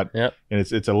 It's not, Yep. and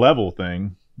it's a level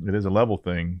thing. It is a level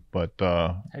thing, but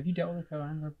Have you dealt with a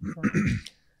co-angler before?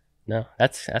 No,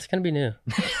 that's gonna be new.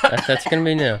 That's gonna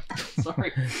be new.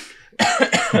 Sorry.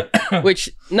 Which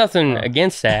nothing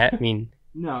against that. I mean,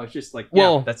 No, it's just like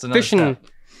that's another fishing step.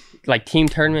 Like team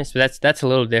tournaments, but that's a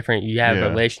little different. You have a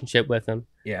relationship with them.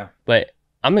 Yeah. But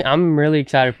I'm really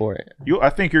excited for it. I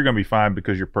think you're going to be fine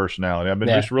because your personality. I've been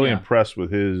just really impressed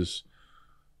with his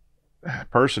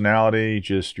personality,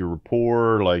 just your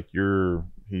rapport. Like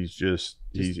he's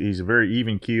a very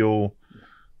even keel,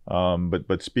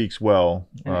 but speaks well.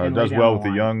 And does well with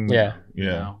the young. Yeah.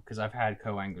 Because I've had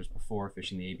co-anglers before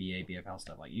fishing the ABA, BFL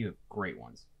stuff. Like, you have great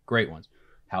ones.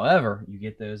 However, you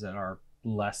get those that are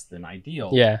less than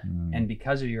ideal. Yeah. And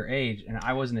because of your age, and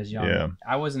I wasn't as young. Yeah.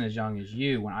 I wasn't as young as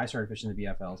you when I started fishing the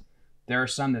BFLs. There are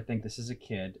some that think this is a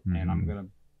kid, and I'm gonna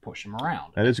push him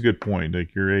around. That is a good point.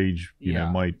 Like your age,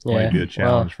 might be a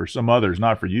challenge for some others,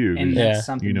 not for you. And that's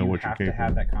something you what have you're to capable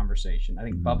have that conversation. I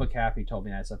think Bubba Caffey told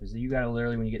me that stuff is that you got to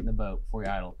literally, when you get in the boat before you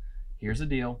idle, here's the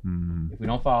deal. If we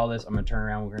don't follow this, I'm going to turn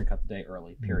around. We're going to cut the day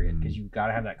early, period. Because you've got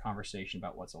to have that conversation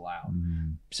about what's allowed.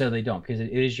 So they don't, because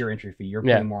it is your entry fee. You're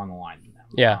putting more on the line than them.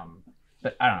 Yeah.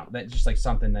 But I don't know. That's just like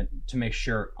something that to make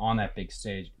sure on that big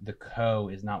stage, the co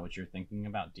is not what you're thinking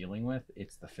about dealing with.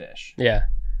 It's the fish. Yeah.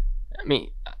 I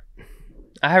mean,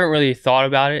 I haven't really thought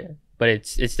about it, but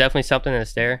it's definitely something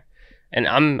that's there. And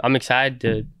I'm excited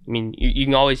to, I mean, you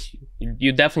can always,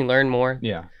 you definitely learn more.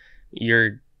 Yeah.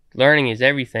 Your learning is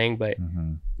everything, but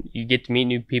you get to meet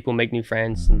new people, make new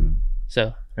friends. And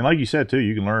like you said too,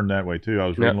 you can learn that way too. I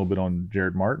was reading a little bit on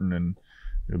Jared Martin, and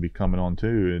he'll be coming on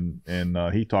too,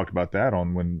 and he talked about that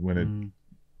on when it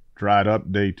dried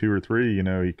up day 2 or 3.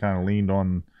 He kind of leaned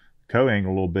on co-angle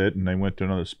a little bit, and they went to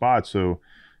another spot. So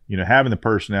having the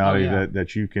personality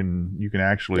that you can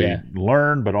actually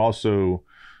learn, but also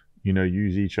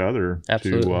use each other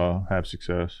to have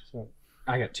success. So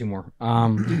I got 2 more.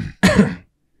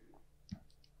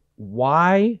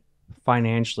 Why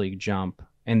financially jump,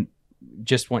 and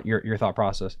just want your thought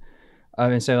process,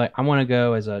 and say, like, I want to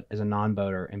go as a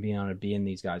non-boater and be able to be in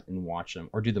these guys and watch them,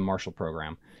 or do the Marshall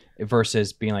program,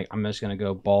 versus being like, I'm just going to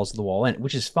go balls to the wall in,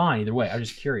 which is fine either way. I'm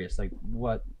just curious, like,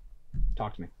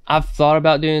 talk to me. I've thought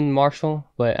about doing Marshall,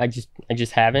 but I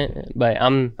just haven't. But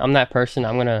I'm that person.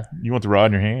 You want the rod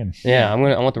in your hand? Yeah, I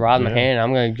want the rod in my hand.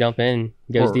 I'm gonna jump in,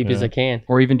 go as deep as I can.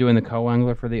 Or even doing the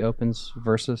co-angler for the opens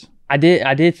versus. I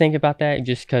did think about that,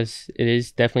 just because it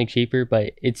is definitely cheaper,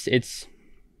 but it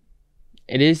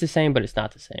is the same, but it's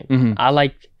not the same. I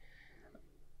like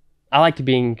to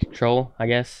be in control, I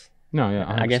guess. No, yeah,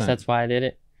 100%. I guess that's why I did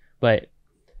it.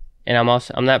 And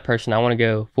I'm that person. I want to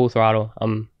go full throttle.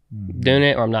 I'm doing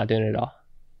it, or I'm not doing it at all.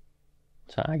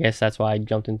 So I guess that's why I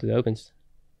jumped into the opens.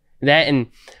 That, and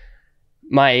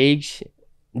my age,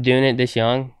 doing it this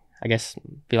young, I guess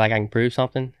feel like I can prove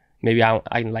something. Maybe I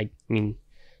can,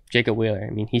 Jacob Wheeler.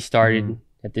 I mean, he started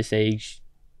at this age.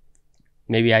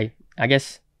 Maybe I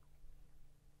guess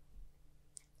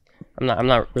I'm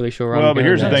not really sure. Well, but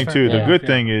here's the thing too. The good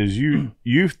thing is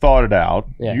you've thought it out.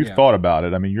 Yeah. You've thought about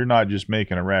it. I mean, you're not just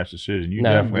making a rash decision. You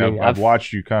definitely. I've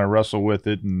watched you kind of wrestle with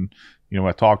it, and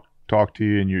I talk to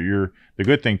you, and you're the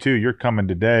good thing too. You're coming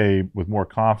today with more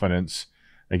confidence.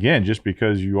 Again, just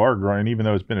because you are growing, even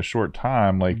though it's been a short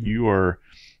time, like you're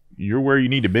where you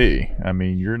need to be. I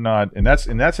mean, you're not, and that's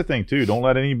the thing too. Don't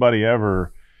let anybody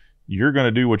ever. You're going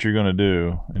to do what you're going to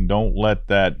do, and don't let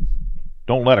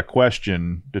a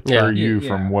question deter you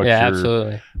from what you're,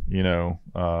 absolutely.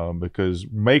 Because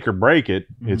make or break it,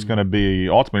 it's going to be,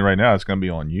 ultimately right now, it's going to be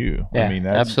on you. Yeah, I mean,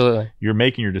 absolutely. You're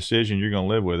making your decision, you're going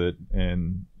to live with it,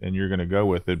 and you're going to go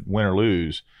with it, win or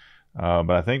lose.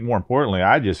 But I think more importantly,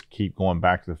 I just keep going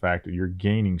back to the fact that you're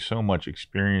gaining so much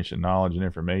experience and knowledge and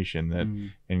information that,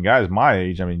 and guys my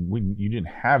age, I mean, you didn't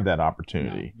have that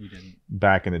opportunity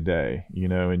back in the day,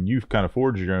 and you've kind of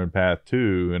forged your own path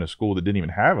too in a school that didn't even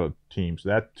have a team. So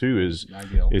that too is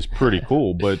pretty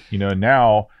cool. But,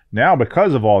 now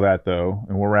because of all that though,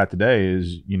 and where we're at today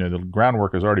is, the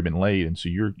groundwork has already been laid. And so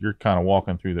you're kind of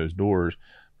walking through those doors,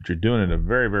 but you're doing it at a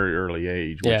very, very early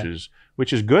age,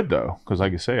 which is good though, because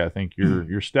like I say, I think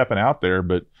you're stepping out there,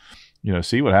 but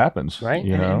see what happens, right?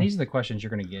 And these are the questions you're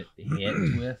going to get hit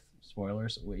with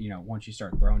spoilers. Once you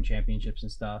start throwing championships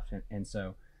and stuff, and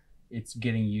so it's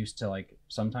getting used to like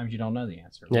sometimes you don't know the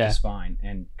answer, which is fine.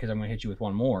 And because I'm going to hit you with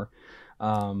one more,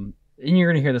 and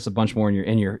you're going to hear this a bunch more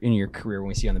in your career when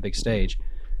we see you on the big stage.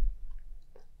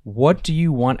 What do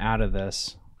you want out of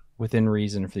this within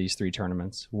reason for these 3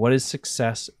 tournaments? What is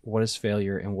success? What is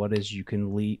failure? And what is you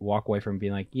can walk away from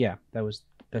being like, yeah,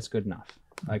 that's good enough.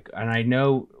 Like, and I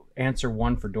know answer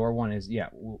 1 for door 1 is,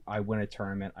 I win a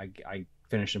tournament. I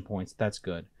finish in points. That's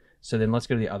good. So then let's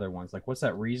go to the other ones. Like, what's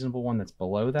that reasonable one that's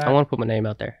below that? I want to put my name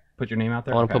out there. Put your name out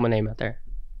there? I want to put my name out there.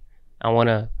 I want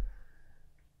to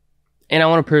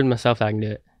prove to myself that I can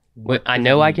do it. I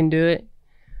know I can do it.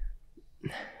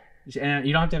 And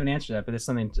you don't have to have an answer to that, but it's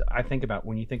something I think about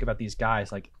when you think about these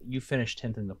guys. Like, you finish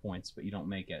 10th in the points, but you don't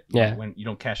make it. Yeah. When you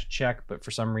don't cash a check, but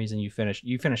for some reason you finish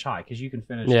high because you can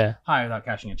finish high without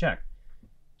cashing a check.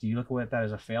 Do you look at that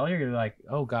as a failure? You're like,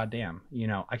 oh goddamn,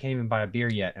 I can't even buy a beer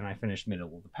yet, and I finished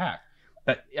middle of the pack.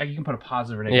 But you can put a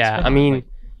positive or negative. Yeah, I mean,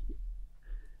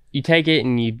 you take it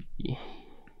and you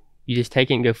just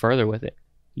take it and go further with it.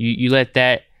 You let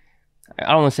that.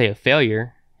 I don't want to say a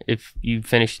failure if you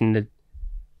finished in the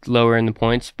lower in the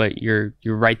points, but you're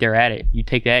right there at it. You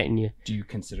take that and you. Do you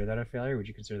consider that a failure? Would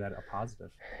you consider that a positive?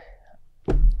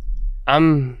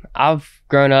 I've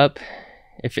grown up.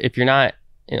 If you're not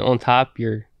on top,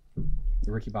 you're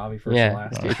Ricky Bobby first or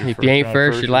last. If you ain't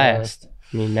first, you're last.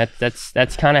 I mean,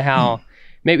 that's kind of how.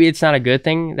 Maybe it's not a good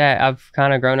thing that I've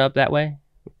kind of grown up that way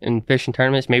in fishing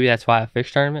tournaments. Maybe that's why I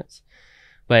fish tournaments,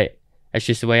 but that's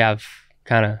just the way I've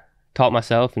kind of taught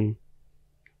myself and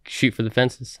shoot for the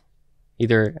fences.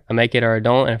 Either I make it or I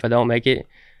don't, and if I don't make it,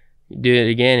 do it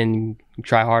again and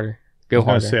try harder, go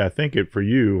harder. I think for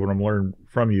you, what I'm learning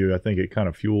from you, I think it kind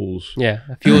of fuels. Yeah,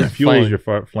 fuels your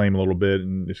flame a little bit,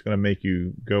 and it's going to make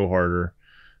you go harder.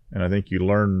 And I think you'll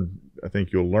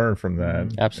learn from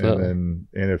that. Absolutely. And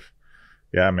if,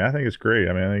 I think it's great.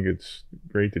 I think it's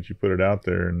great that you put it out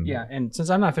there. And and since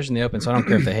I'm not fishing the open, so I don't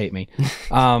care if they hate me.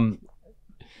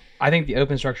 I think the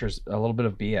open structure is a little bit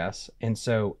of BS, and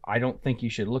so I don't think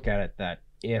you should look at it that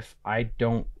if I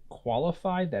don't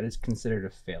qualify, that is considered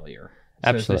a failure. So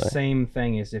Absolutely. It's the same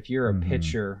thing as if you're a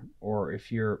pitcher or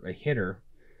if you're a hitter.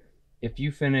 If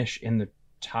you finish in the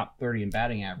top 30 in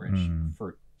batting average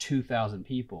for 2,000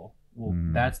 people, well,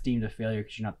 that's deemed a failure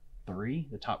because you're not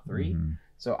the top 3.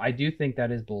 So I do think that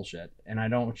is bullshit, and I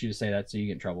don't want you to say that so you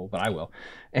get in trouble, but I will.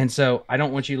 And so I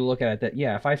don't want you to look at it that,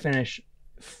 if I finish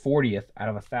 40th out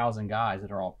of 1,000 guys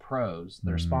that are all pros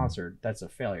that are sponsored, that's a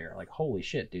failure. Like, holy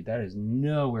shit, dude, that is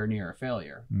nowhere near a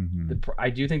failure.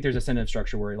 I do think there's a incentive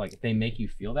structure where like they make you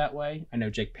feel that way. I know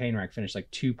Jake Painrack finished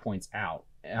like 2 points out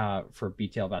for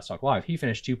BTL Bass Talk Live. He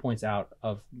finished 2 points out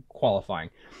of qualifying,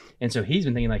 and so he's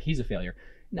been thinking like he's a failure.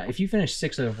 Now, if you finish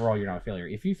 6th overall, you're not a failure.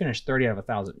 If you finish 30 out of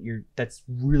 1,000, that's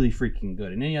really freaking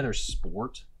good. In any other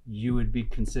sport, you would be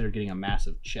considered getting a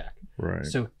massive check. Right.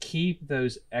 So keep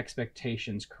those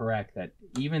expectations correct that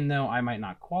even though I might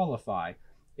not qualify,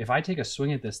 if I take a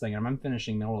swing at this thing and I'm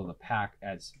finishing middle of the pack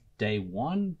as day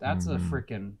 1, that's a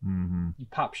freaking, you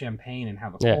pop champagne and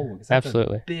have a cold one. That's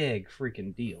absolutely. A big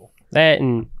freaking deal. That,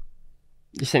 and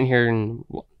just sitting here and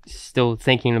still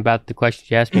thinking about the questions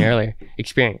you asked me earlier.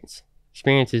 Experience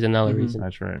is another reason.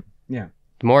 That's right. Yeah.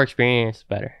 The more experience,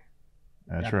 the better.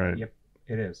 That's right. Yep,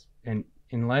 it is. And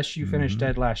unless you finish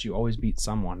dead last, you always beat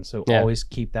someone. So always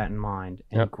keep that in mind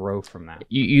and grow from that.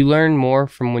 You learn more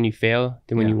from when you fail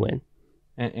than when you win.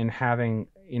 And having,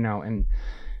 and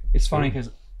it's funny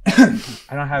because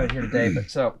I don't have it here today,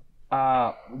 but so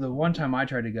the one time I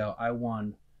tried to go, I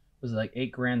won, was it like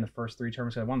 $8,000 the first 3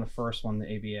 tournaments? I won the first one, the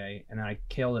ABA, and then I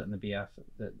killed it in the BF,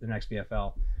 the next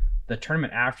BFL. The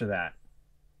tournament after that,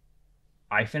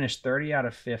 I finished 30 out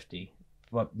of 50.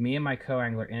 But me and my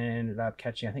co-angler ended up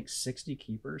catching, I think, 60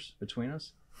 keepers between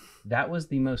us. That was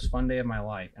the most fun day of my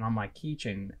life. And on my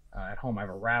keychain at home, I have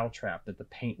a rattle trap that the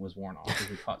paint was worn off because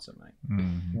we caught so many.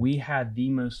 We had the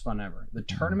most fun ever. The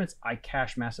tournaments I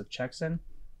cashed massive checks in,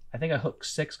 I think I hooked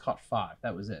 6, caught 5.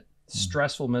 That was it.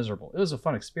 Stressful, miserable. It was a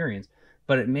fun experience,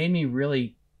 but it made me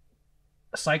really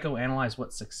psychoanalyze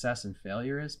what success and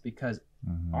failure is, because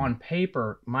on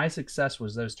paper, my success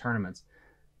was those tournaments.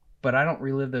 But I don't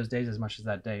relive those days as much as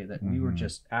that day that we were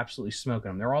just absolutely smoking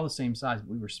them. They're all the same size, but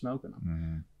we were smoking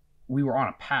them. We were on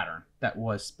a pattern that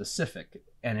was specific,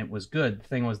 and it was good. The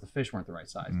thing was the fish weren't the right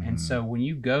size. And so when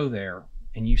you go there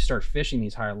and you start fishing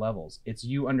these higher levels, it's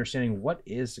you understanding what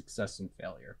is success and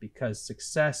failure. Because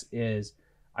success is,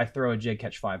 I throw a jig,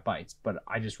 catch 5 bites, but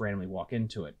I just randomly walk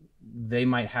into it. They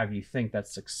might have you think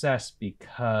that's success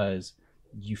because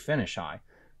you finish high.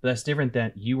 But that's different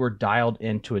than you were dialed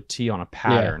into a T on a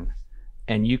pattern,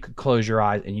 and you could close your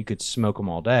eyes and you could smoke them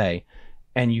all day,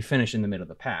 and you finish in the middle of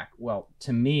the pack. Well,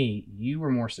 to me, you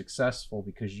were more successful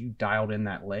because you dialed in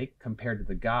that lake compared to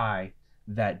the guy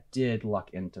that did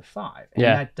luck into 5. And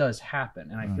that does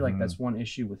happen. And I feel like that's one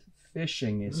issue with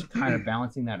fishing is kind of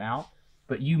balancing that out.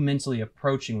 But you mentally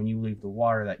approaching when you leave the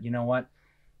water that, you know what,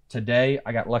 today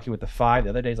I got lucky with the 5. The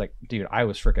other day's like, dude, I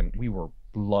was freaking, we were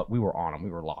on them, we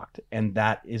were locked. And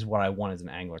that is what I want as an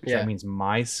angler. Because that means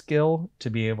my skill to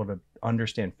be able to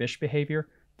understand fish behavior,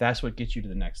 that's what gets you to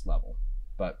the next level.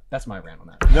 But that's my rant on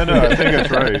that. No, I think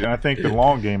that's right. And I think the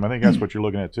long game, I think that's what you're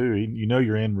looking at too. You know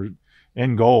you're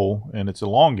in goal, and it's a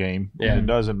long game. And it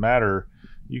doesn't matter.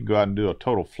 You can go out and do a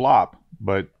total flop,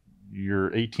 but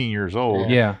you're 18 years old.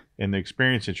 Yeah. And the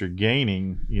experience that you're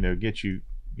gaining, gets you,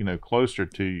 closer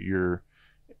to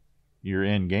your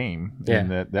end game. Yeah.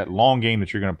 And that long game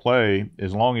that you're going to play,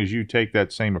 as long as you take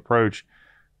that same approach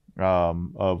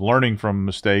of learning from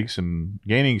mistakes and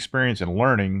gaining experience and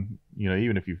learning,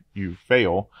 even if you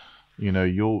fail,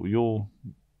 you'll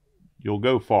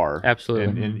go far.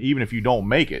 Absolutely. And even if you don't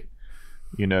make it,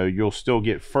 you'll still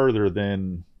get further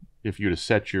than if you'd have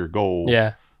set your goal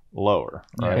lower.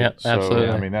 Right. Yeah, so, absolutely.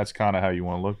 I mean, that's kind of how you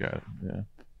want to look at it. Yeah.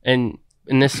 And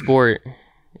in this sport,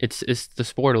 it's the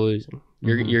sport of losing.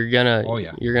 You're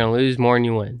gonna lose more than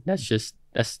you win. That's just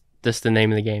the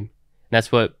name of the game. And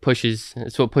that's what pushes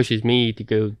me to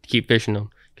go keep fishing them.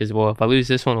 Because if I lose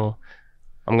this one,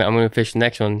 I'm gonna fish the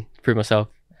next one, prove myself.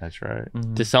 That's right.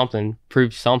 To something,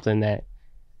 prove something that.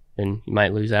 Then you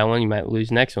might lose that one, you might lose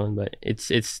the next one, but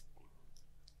it's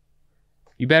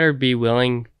you better be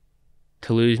willing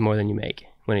to lose more than you make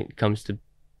when it comes to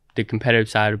the competitive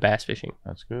side of bass fishing.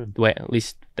 That's good. At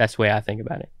least that's the way I think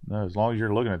about it. No, as long as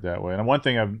you're looking at it that way. And one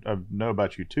thing I know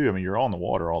about you too, I mean, you're on the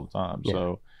water all the time. Yeah.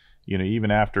 So, even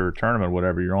after a tournament,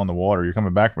 whatever, you're on the water. You're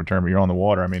coming back from a tournament, you're on the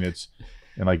water. I mean,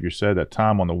 and like you said, that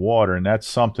time on the water, and that's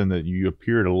something that you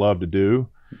appear to love to do.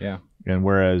 Yeah. And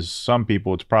whereas some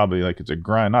people, it's probably like it's a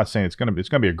grind. Not saying it's gonna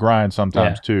be a grind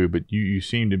sometimes too, but you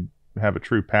seem to have a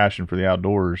true passion for the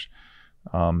outdoors,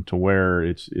 to where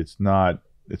it's not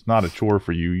a chore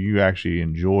for you. You actually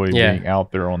enjoy being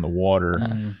out there on the water.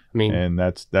 I mean, and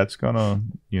that's gonna,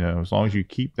 as long as you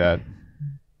keep that.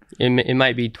 It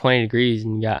might be 20 degrees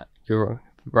and you got your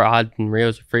rod and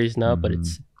reels are freezing up, but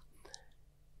it's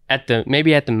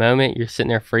maybe at the moment you're sitting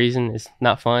there freezing. It's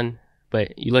not fun.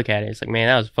 But you look at it, it's like, man,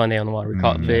 that was a fun day on the water. We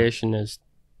caught fish and there's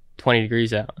 20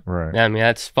 degrees out. Right. I mean,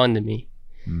 that's fun to me.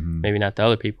 Maybe not to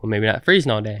other people. Maybe not freezing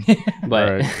all day.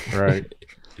 But right.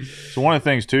 So one of the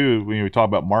things too, when we talk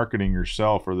about marketing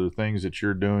yourself, are there things that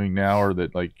you're doing now, or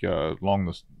that along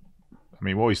this? I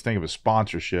mean, we always think of a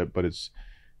sponsorship, but it's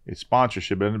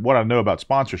sponsorship. And what I know about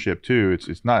sponsorship too,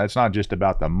 it's not just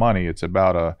about the money. It's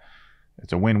about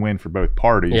it's a win-win for both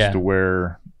parties, to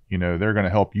where they're going to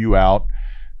help you out.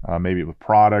 Maybe with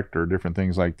product or different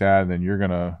things like that, and then you're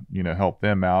gonna help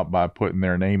them out by putting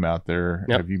their name out there.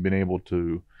 Yep. Have you been able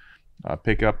to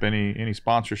pick up any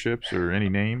sponsorships or any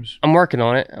names? I'm working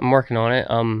on it.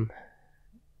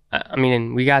 I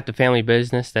mean, we got the family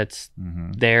business that's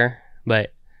there,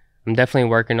 but I'm definitely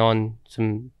working on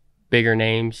some bigger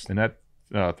names. And that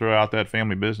throw out that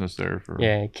family business there for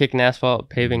kicking asphalt,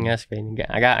 paving, excavating.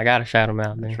 I got to shout them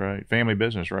out there. That's right. Family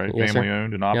business, right? Yes, family sir.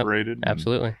 owned and operated.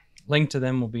 Absolutely. Link to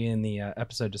them will be in the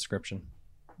episode description.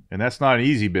 And that's not an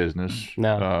easy business.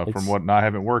 No, from what I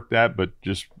haven't worked at, but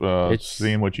just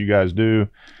seeing what you guys do,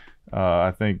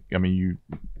 I think. I mean,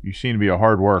 you seem to be a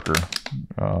hard worker.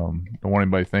 Don't want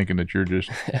anybody thinking that you're just.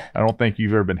 I don't think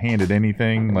you've ever been handed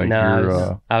anything like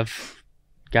I've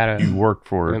got to. You worked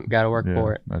for it. Got to work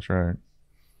for it. That's right.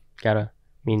 I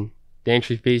mean, the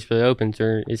entry fees for the opens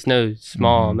it's no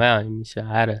small amount. I mean, so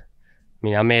I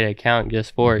made an account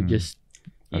just for it. Just.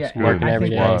 That's good. Working every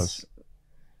day.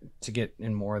 To get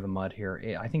in more of the mud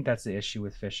here, I think that's the issue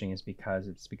with fishing, is because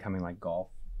it's becoming like golf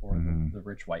or the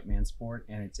rich white man sport,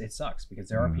 and it sucks because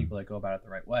there are people that go about it the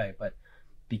right way, but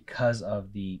because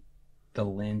of the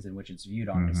lens in which it's viewed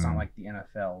on, it's not like the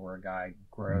NFL where a guy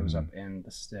grows up in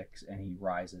the sticks and he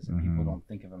rises, and people don't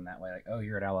think of him that way. Like, oh,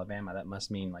 you're at Alabama, that must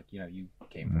mean you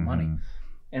came for money.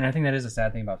 And I think that is a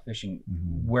sad thing about fishing.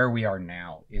 Where we are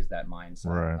now is that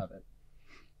mindset of it.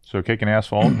 So kicking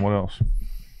asphalt, what else?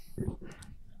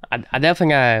 I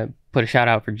definitely gotta put a shout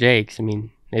out for Jake's. I mean,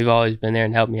 they've always been there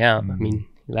and helped me out. I mean,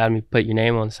 allowed me to put your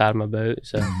name on the side of my boat.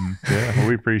 So yeah, well,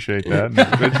 we appreciate that.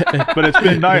 But it's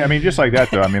been nice. I mean, just like that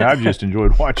though. I mean, I've just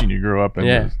enjoyed watching you grow up in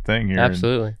this thing here.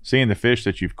 Absolutely. Seeing the fish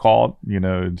that you've caught,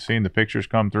 and seeing the pictures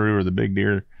come through, or the big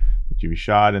deer that you've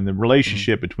shot, and the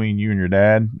relationship between you and your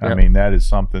dad. I mean, that is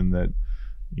something that,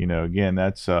 again,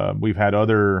 that's we've had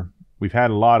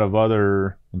a lot of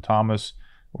other and Thomas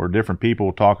or different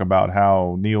people talk about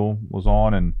how Neil was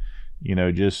on, and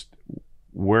just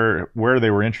where they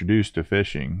were introduced to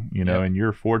fishing, and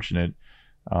you're fortunate,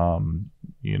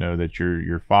 that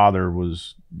your father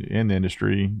was in the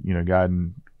industry,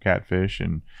 guiding catfish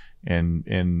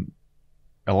and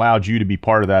allowed you to be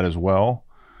part of that as well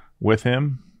with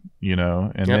him,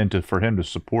 and then for him to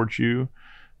support you,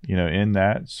 in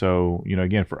that. So,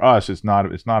 again, for us, it's not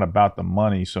about the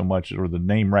money so much or the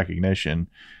name recognition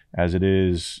as it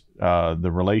is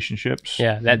the relationships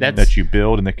that you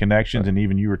build and the connections. And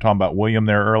even you were talking about William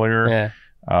there earlier.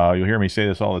 Yeah. You'll hear me say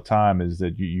this all the time, is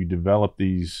that you develop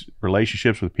these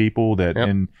relationships with people that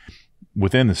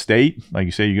within the state, like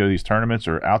you say, you go to these tournaments,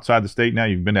 or outside the state. Now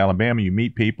you've been to Alabama, you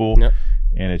meet people,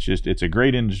 and it's a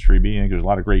great industry being. There's a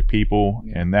lot of great people,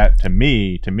 and that to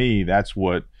me, that's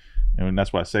what. And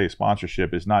that's why I say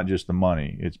sponsorship is not just the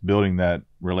money; it's building that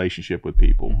relationship with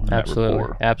people.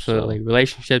 Absolutely, absolutely. So,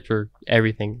 relationships are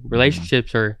everything.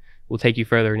 Relationships will take you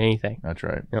further than anything. That's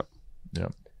right.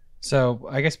 Yep. So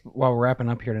I guess while we're wrapping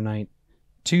up here tonight,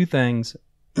 2 things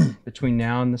between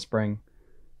now and the spring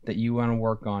that you want to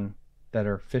work on that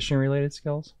are fishing related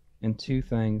skills, and 2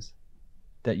 things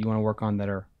that you want to work on that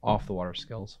are off the water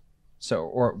skills. So,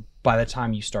 or by the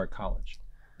time you start college.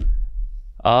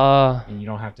 And you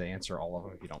don't have to answer all of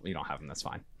them if you don't have them. That's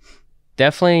fine.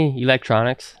 Definitely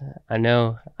electronics. I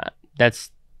know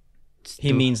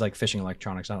he means like fishing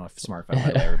electronics. I don't know if smartphone,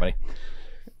 by the way, everybody.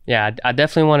 Yeah, I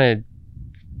definitely want to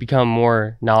become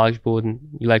more knowledgeable in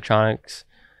electronics,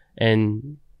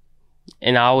 and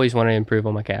I always want to improve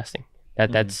on my casting.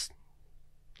 Those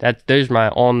are my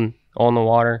on the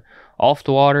water. Off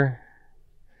the water,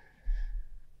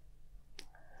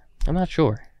 I'm not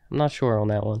sure on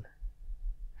that one.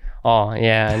 Oh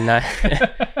yeah, and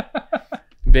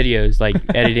videos, like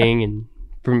editing and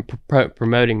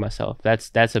promoting myself. That's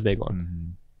a big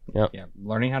one. Mm-hmm. Yeah,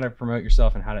 learning how to promote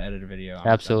yourself and how to edit a video.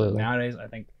 Absolutely. Nowadays, I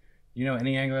think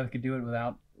any angler that could do it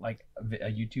without like a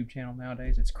YouTube channel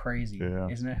nowadays, it's crazy,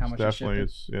 isn't it? How much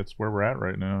it's where we're at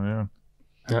right now.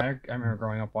 Yeah. I remember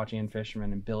growing up watching In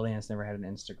Fisherman, and Bill Dance never had an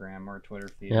Instagram or a Twitter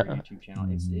feed or a YouTube channel.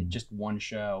 It's just one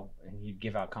show, and he'd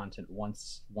give out content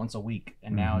once a week,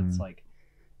 and now it's like.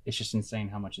 It's just insane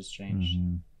how much has changed.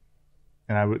 Mm-hmm.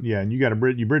 And and you got to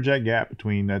bridge that gap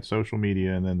between that social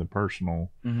media and then the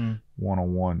personal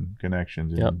one-on-one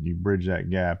connections. And you bridge that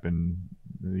gap, and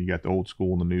you got the old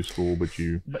school and the new school. But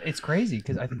it's crazy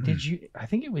because I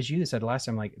think it was you that said last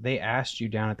time, like they asked you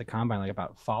down at the combine like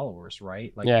about followers,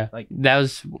 right? Like that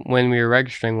was when we were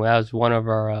registering. That was one of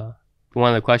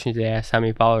the questions they asked, how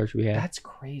many followers we had. That's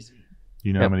crazy.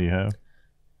 You know how many you have?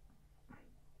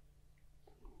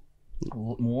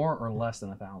 More or less than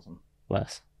 1,000?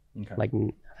 Less. Okay. Like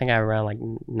I think I have around like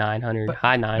 900,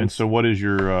 high 9s. And so what is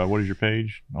your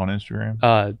page on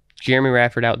Instagram? Jeremy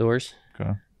Radford Outdoors.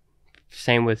 Okay.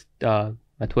 Same with my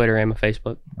Twitter and my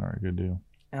Facebook. All right, good deal.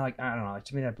 And I don't know,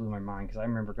 to me that blew my mind, because I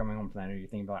remember coming home from that interview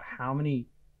thinking about how many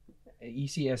you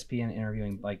see ESPN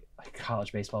interviewing like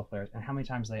college baseball players, and how many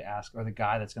times they ask, or the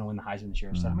guy that's going to win the Heisman this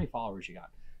year, so how many followers you got?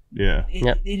 Yeah.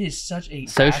 It is such a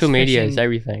social media fishing, is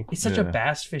everything. It's such a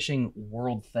bass fishing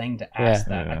world thing to ask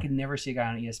that. I could never see a guy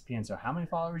on ESPN. So how many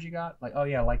followers you got? Like, oh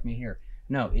yeah, like me here.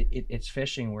 No, it's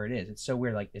fishing where it is. It's so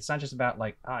weird. Like, it's not just about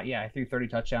like, I threw 30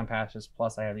 touchdown passes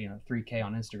plus I have 3K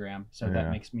on Instagram, so that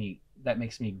makes me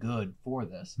good for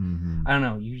this. Mm-hmm. I don't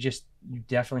know. You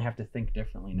definitely have to think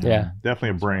differently now. Yeah,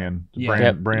 definitely a brand.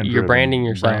 Brand. You're branding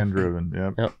yourself. Brand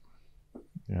driven. Yep.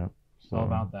 It's all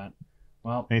about that.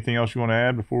 Well, anything else you want to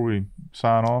add before we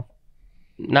sign off?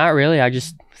 Not really. I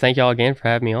just thank y'all again for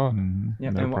having me on. Mm-hmm. Yeah,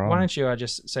 no problem. Why don't you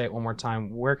just say it one more time?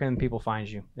 Where can people find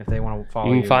you if they want to follow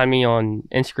you? You can find me on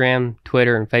Instagram,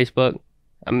 Twitter, and Facebook.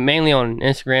 I'm mainly on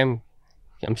Instagram.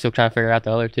 I'm still trying to figure out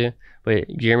the other 2, but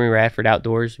Jeremy Radford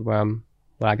Outdoors, where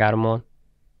I got them on.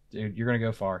 Dude, you're gonna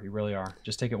go far. You really are.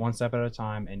 Just take it one step at a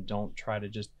time, and don't try to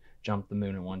just jump the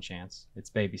moon in one chance. It's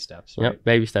baby steps. Right? Yep,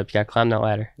 baby steps. You gotta climb that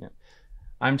ladder. Yep.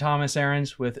 I'm Thomas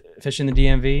Ahrens with Fishing the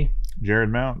DMV. Jared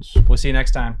Mounts. We'll see you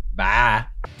next time. Bye.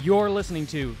 You're listening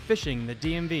to Fishing the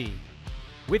DMV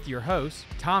with your hosts,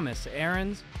 Thomas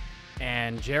Ahrens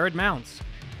and Jared Mounts.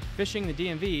 Fishing the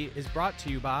DMV is brought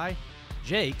to you by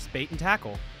Jake's Bait and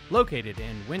Tackle, located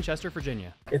in Winchester,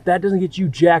 Virginia. If that doesn't get you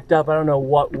jacked up, I don't know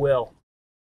what will.